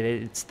didn't get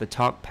it, it's the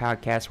Talk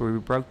Podcast where we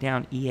broke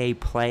down EA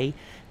Play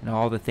and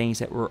all the things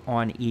that were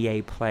on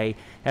EA Play.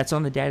 That's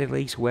on the Daddy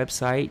Leagues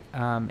website.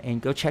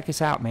 And go check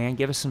us out, man.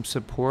 Give us some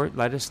support.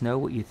 Let us know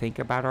what you think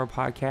about our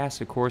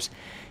podcast. Of course,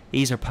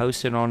 these are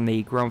posted on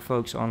the Grown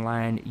Folks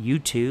Online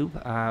YouTube,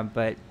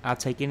 but I'll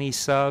take any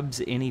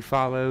subs, any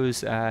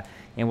follows, and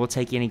we'll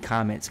take any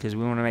comments because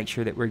we want to make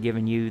sure that we're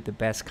giving you the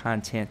best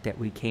content that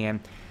we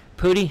can.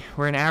 Pootie,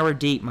 we're an hour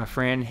deep, my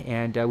friend,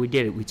 and we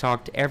did it. We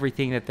talked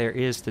everything that there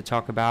is to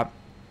talk about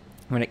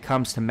when it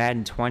comes to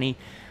Madden 20.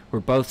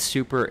 We're both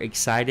super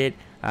excited.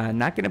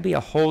 Not going to be a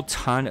whole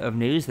ton of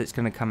news that's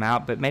going to come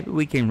out, but maybe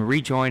we can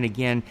rejoin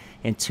again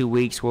in 2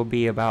 weeks. We'll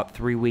be about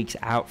 3 weeks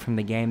out from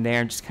the game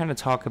there and just kind of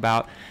talk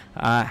about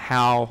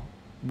how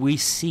we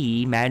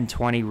see Madden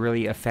 20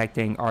 really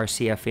affecting our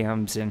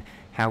CFMs and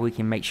how we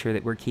can make sure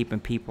that we're keeping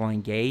people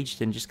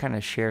engaged and just kind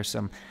of share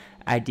some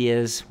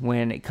ideas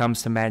when it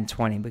comes to Madden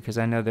 20 because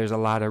I know there's a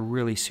lot of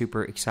really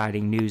super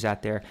exciting news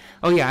out there.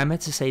 Oh yeah, I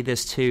meant to say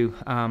this too.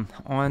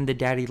 On the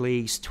Daddy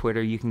Leagues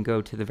Twitter, you can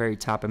go to the very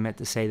top. I meant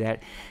to say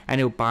that. I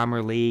know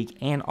Bomber League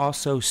and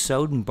also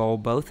Soden Bowl,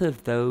 both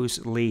of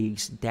those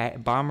leagues,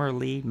 Bomber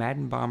League,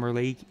 Madden Bomber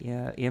League,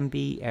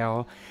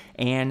 MBL,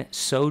 and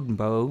Soden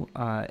Bowl,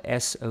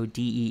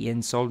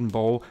 SODEN, Soden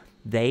Bowl.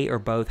 They are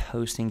both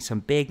hosting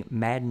some big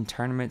Madden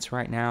tournaments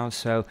right now.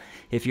 So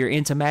if you're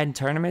into Madden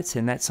tournaments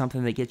and that's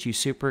something that gets you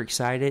super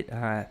excited,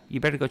 you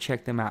better go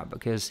check them out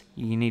because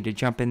you need to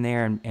jump in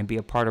there and be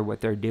a part of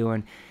what they're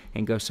doing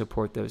and go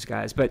support those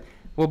guys. But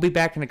we'll be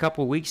back in a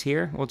couple of weeks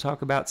here. We'll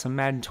talk about some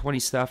Madden 20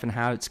 stuff and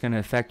how it's going to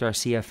affect our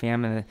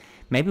CFM. And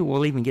maybe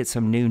we'll even get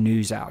some new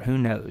news out. Who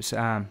knows?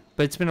 But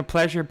it's been a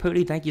pleasure,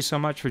 Pootie. Thank you so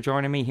much for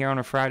joining me here on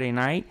a Friday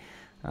night.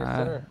 Yes,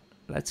 sir.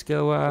 Let's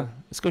go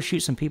shoot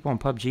some people on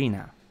PUBG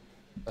now.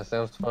 That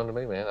sounds fun to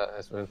me, man.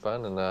 It's been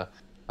fun, and I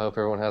hope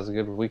everyone has a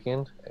good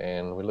weekend.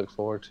 And we look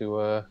forward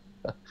to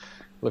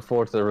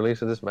the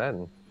release of this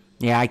Madden.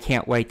 Yeah, I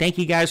can't wait. Thank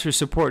you guys for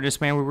supporting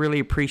us, man. We really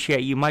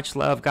appreciate you. Much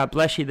love. God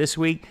bless you this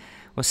week.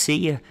 We'll see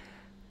you.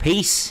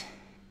 Peace.